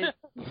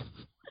 do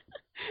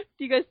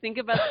you guys think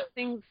about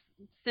things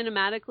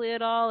cinematically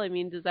at all? I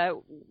mean, does that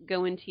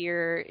go into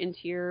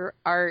your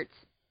art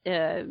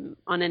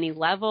on any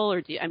level, or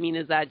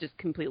is that just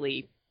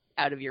completely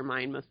out of your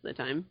mind most of the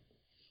time?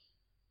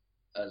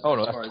 That's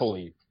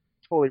totally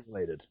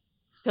related.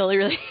 Totally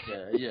related.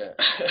 Yeah.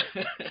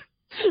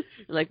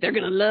 Like, they're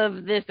gonna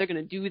love this. They're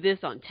gonna do this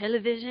on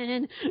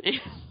television.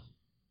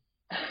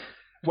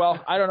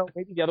 Well, I don't know.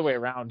 Maybe the other way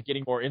around.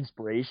 Getting more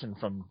inspiration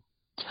from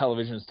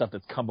television and stuff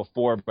that's come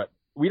before, but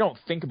we don't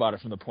think about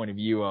it from the point of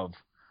view of,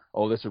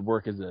 this would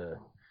work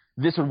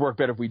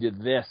better if we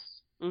did this.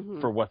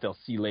 Mm-hmm. For what they'll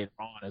see later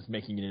on as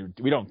making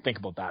it. We don't think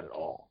about that at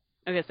all.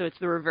 Okay, so it's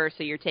the reverse.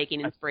 So you're taking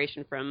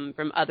inspiration from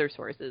other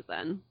sources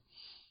then.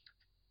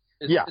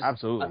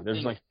 Absolutely.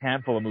 There's like a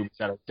handful of movies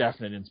that are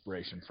definite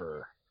inspiration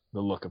for the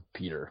look of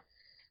Peter.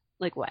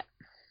 Like what?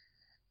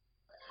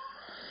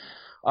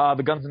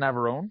 The Guns of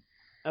Navarone.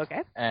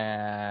 Okay.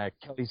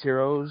 Kelly's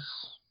Heroes.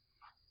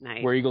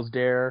 Nice. Where Eagles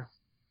Dare.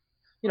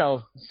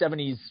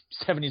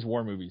 70s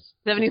war movies.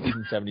 70s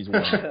war movies.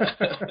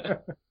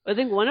 I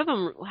think one of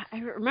them, I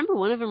remember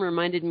one of them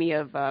reminded me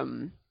of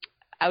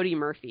Audie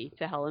Murphy,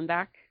 To Hell and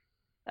Back.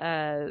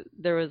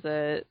 There was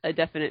a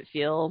definite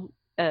feel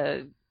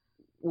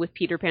with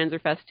Peter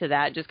Panzerfaust to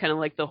that, just kind of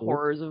like the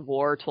horrors of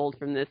war told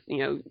from this,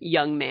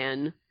 young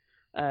man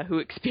who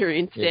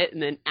experienced it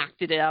and then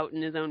acted it out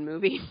in his own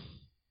movie.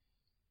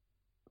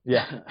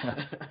 Yeah.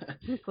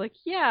 It's like,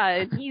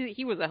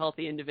 he was a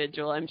healthy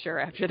individual, I'm sure,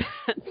 after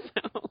that.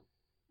 So.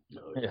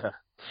 Yeah.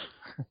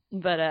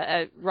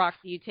 But Rock,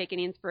 do you take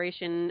any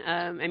inspiration?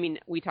 I mean,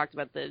 we talked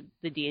about the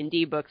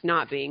D&D books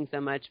not being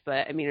so much,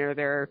 but I mean,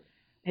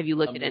 have you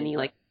looked at any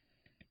like?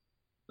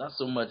 Not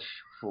so much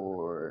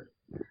for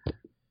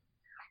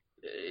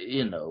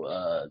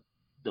the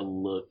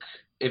look.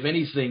 If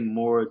anything,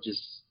 more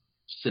just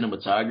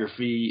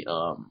cinematography.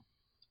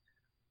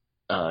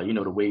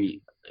 The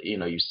way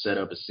you set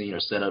up a scene or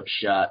set up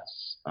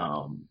shots,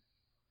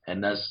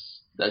 and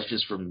that's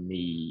just from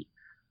me,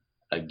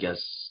 I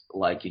guess,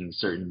 liking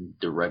certain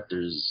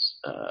directors'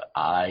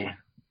 eye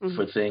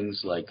for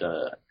things like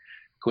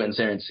Quentin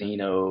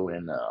Tarantino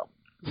and.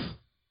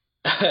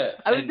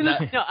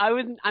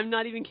 I'm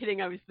not even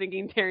kidding. I was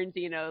thinking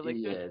Tarantino. Like,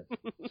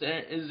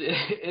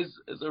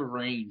 it's a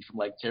range from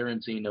like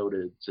Tarantino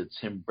to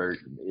Tim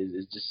Burton.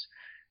 It's just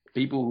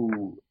people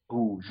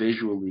who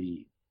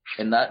visually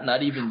and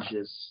not even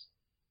just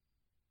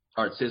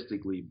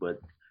artistically, but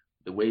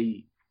the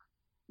way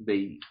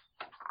the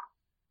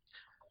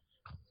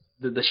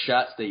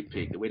shots they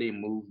pick, the way they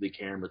move the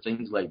camera,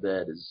 things like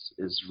that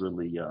is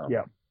really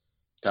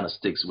kind of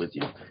sticks with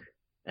you.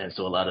 And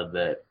so a lot of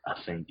that, I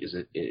think, is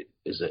an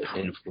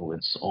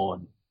influence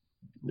on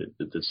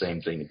the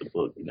same thing in the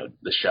book.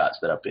 The shots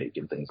that I pick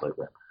and things like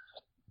that.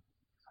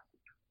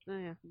 Oh,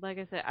 yeah, like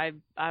I said,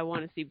 I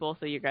want to see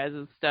both of you guys'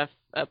 stuff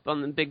up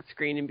on the big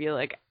screen and be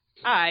like,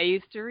 I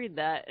used to read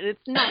that, and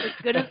it's not as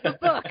good as the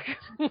book.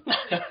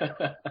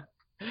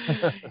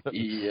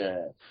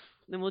 Yeah.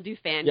 Then we'll do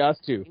fan. Yeah, us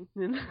too.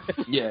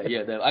 Yeah.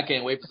 I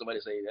can't wait for somebody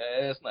to say,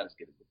 it's not as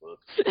good as the book.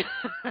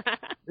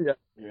 Yeah,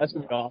 that's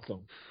gonna be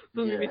awesome.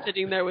 So we'll be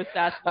sitting there with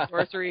Sass and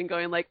Sorcery and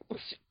going like,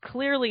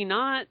 clearly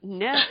not.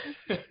 No.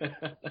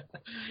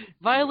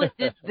 Violet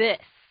did this.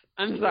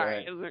 I'm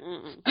sorry.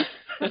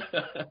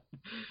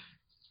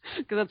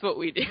 Because that's what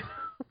we do.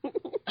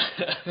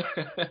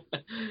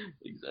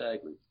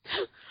 Exactly.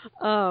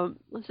 So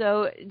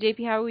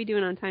JP, how are we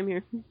doing on time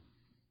here?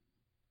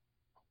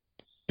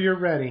 You're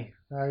ready.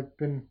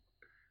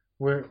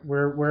 We're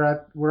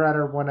at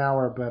our 1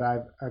 hour, but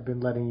I've been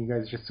letting you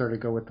guys just sort of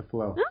go with the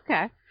flow.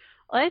 Okay.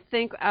 Well, I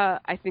think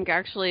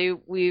actually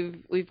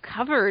we've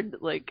covered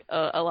like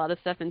a lot of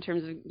stuff in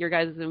terms of your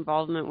guys'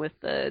 involvement with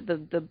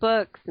the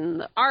books and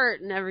the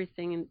art and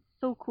everything, and it's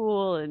so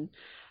cool. And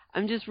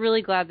I'm just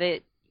really glad that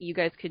you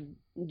guys could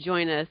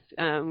join us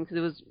because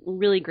it was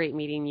really great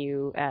meeting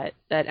you at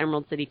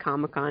Emerald City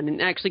Comic Con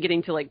and actually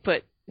getting to like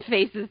put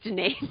faces to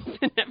names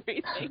and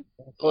everything.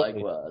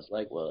 Likewise.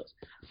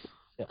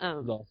 Yeah,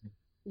 awesome.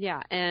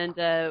 Yeah, and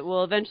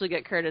we'll eventually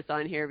get Curtis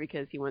on here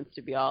because he wants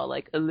to be all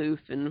like aloof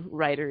and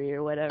writery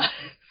or whatever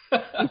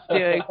he's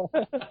doing.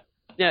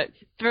 Yeah,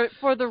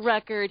 for the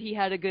record, he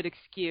had a good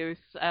excuse.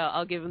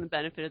 I'll give him the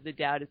benefit of the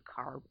doubt. His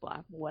car,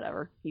 blah,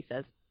 whatever he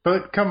says.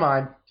 But come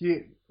on,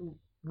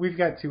 we've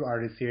got two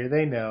artists here.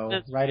 They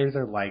know writers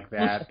are like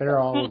that. They're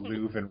all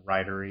aloof and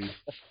writery.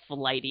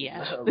 Flighty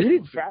ass. We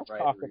didn't trash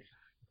talk him.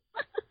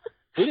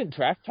 We didn't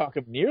trash talk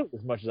him nearly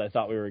as much as I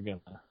thought we were gonna.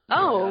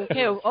 Oh,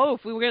 okay. Oh,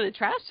 if we were gonna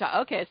trash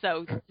talk, okay.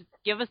 So just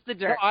give us the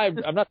dirt.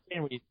 No, I'm not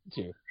saying we need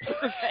to.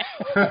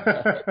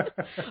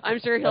 I'm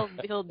sure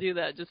he'll do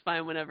that just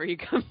fine whenever he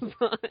comes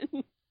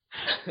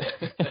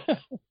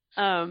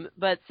on.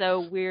 But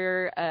so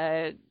we're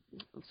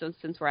so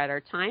since we're at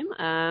our time,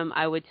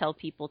 I would tell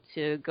people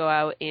to go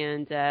out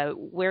and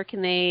where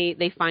can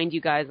they find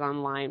you guys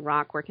online?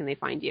 Rock, where can they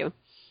find you?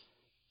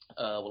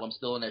 Well, I'm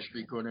still in that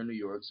street corner in New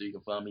York, so you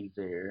can find me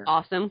there.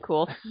 Awesome,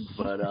 cool.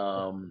 But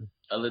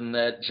other than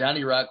that,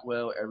 Johnny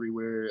Rockwell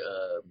everywhere.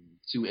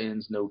 2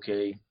 N's, no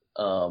K.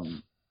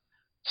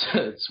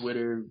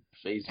 Twitter,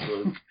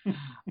 Facebook.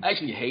 I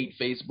actually hate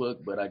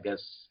Facebook, but I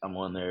guess I'm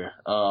on there.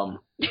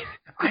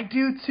 I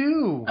do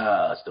too.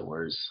 It's the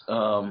worst.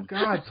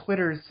 God,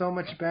 Twitter is so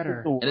much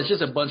better. And it's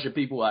just a bunch of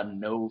people I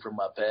know from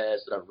my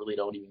past that I really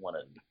don't even want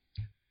to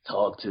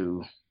talk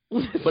to.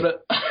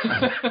 But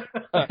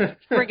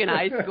friggin'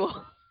 high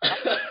school.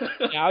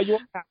 Now you.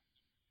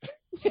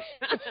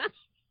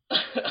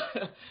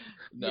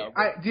 No.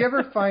 Do you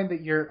ever find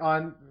that you're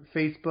on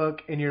Facebook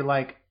and you're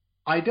like,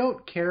 I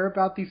don't care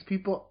about these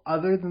people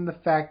other than the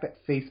fact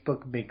that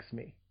Facebook makes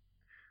me.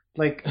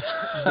 Like,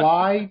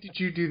 why did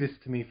you do this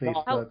to me,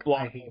 Facebook?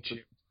 I hate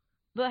you.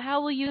 But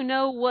how will you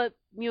know what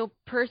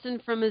person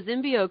from a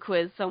Zimbio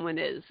quiz someone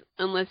is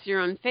unless you're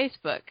on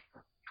Facebook?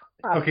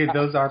 Okay,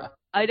 those are.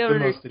 I don't the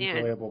understand. Most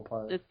enjoyable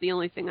part. That's the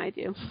only thing I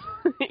do.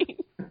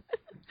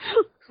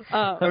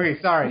 Okay,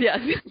 sorry.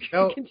 Yeah.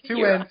 No,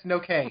 2 N's, no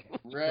K.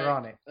 Right. We're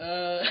on it.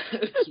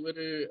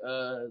 Twitter,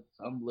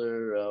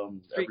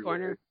 Tumblr, Street everywhere.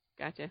 corner.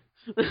 Gotcha.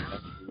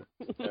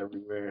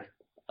 Everywhere.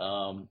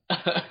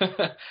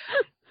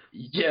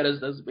 Yeah,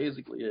 that's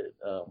basically it.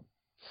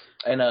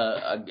 And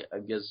I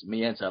guess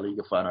me and Tyler, you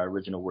can find our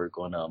original work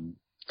on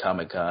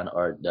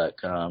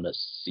ComicConArt.com.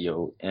 That's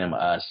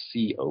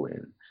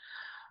COMICON.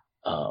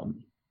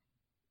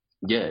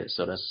 Yeah,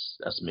 so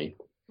that's me.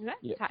 Okay.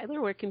 Yeah. Tyler,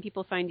 where can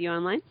people find you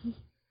online?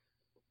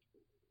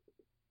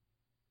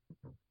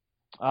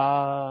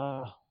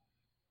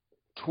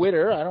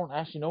 Twitter. I don't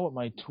actually know what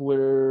my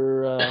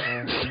Twitter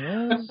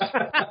is.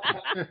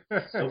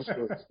 So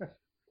short.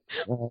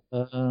 You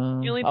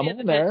only I'm pay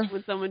on there. attention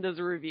when someone does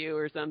a review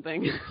or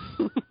something.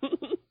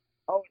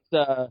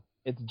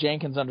 It's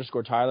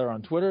Jenkins_Tyler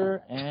on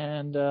Twitter,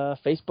 and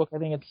Facebook. I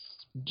think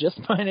it's just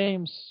my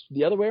name's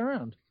the other way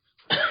around.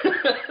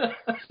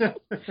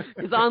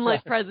 His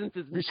online presence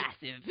is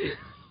massive.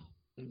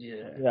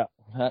 Yeah,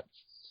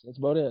 that's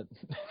about it.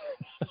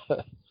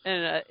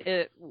 And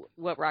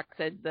what Rock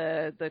said,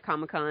 the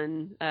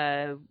Comic-Con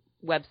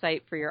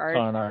website for your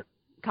art.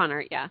 Con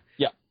art, yeah.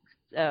 Yeah.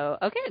 So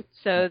okay,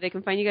 so they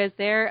can find you guys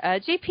there.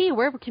 JP,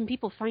 where can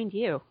people find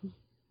you?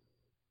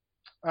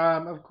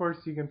 Of course,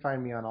 you can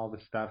find me on all the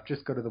stuff.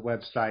 Just go to the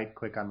website,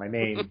 click on my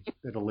name.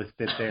 It'll list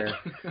it there.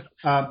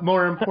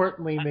 More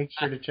importantly, make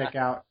sure to check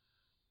out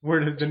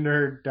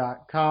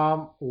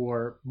wordofthenerd.com,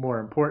 or more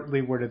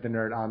importantly,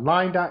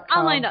 wordofthenerdonline.com.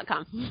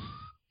 Online.com.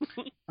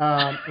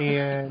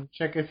 And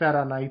check us out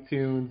on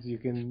iTunes. You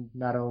can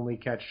not only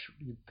catch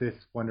this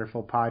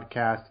wonderful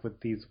podcast with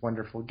these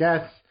wonderful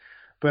guests,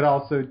 but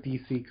also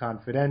DC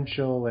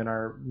Confidential and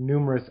our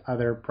numerous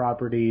other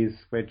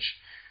properties, which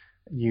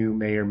you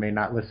may or may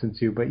not listen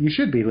to, but you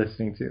should be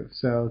listening to.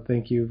 So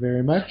thank you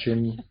very much,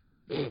 and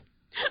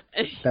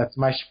that's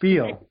my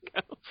spiel.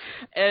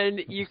 And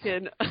you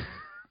can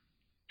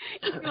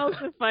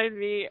also find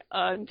me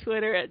on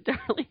Twitter at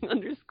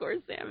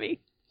darling_Sammy.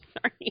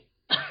 Sorry.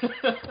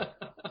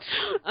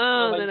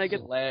 Then I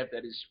get laughed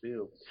at his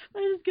spiel.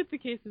 I just get the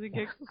cases and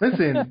giggles.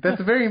 Listen,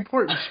 that's a very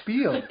important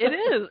spiel. It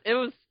is. It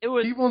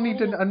was. People need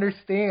to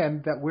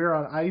understand that we're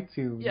on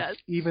iTunes, yes,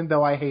 even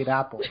though I hate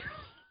Apple.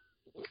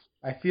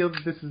 I feel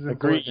that this is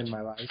important in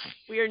my life.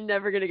 We are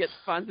never going to get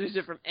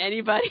sponsorship from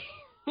anybody.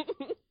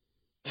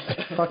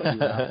 Fuck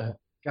you, Apple.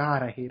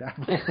 God, I hate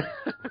Apple.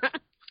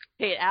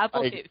 Hate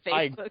Apple, hate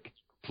Facebook.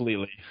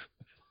 Completely.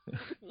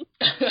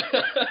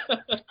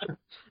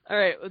 All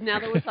right, well, now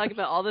that we're talking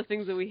about all the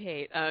things that we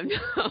hate,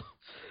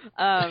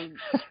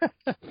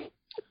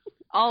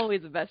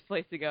 always the best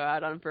place to go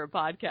out on for a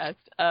podcast.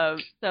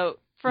 So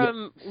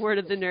from Word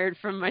of the Nerd,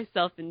 from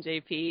myself and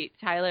JP,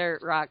 Tyler,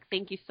 Rock,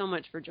 thank you so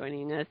much for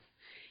joining us.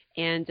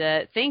 And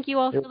thank you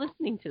all for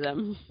listening to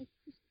them.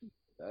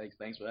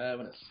 Thanks for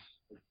having us.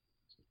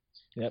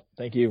 Yep,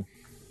 thank you.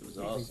 It was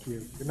awesome. Thank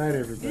you. Good night,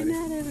 everybody. Good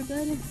night,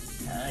 everybody.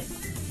 Night.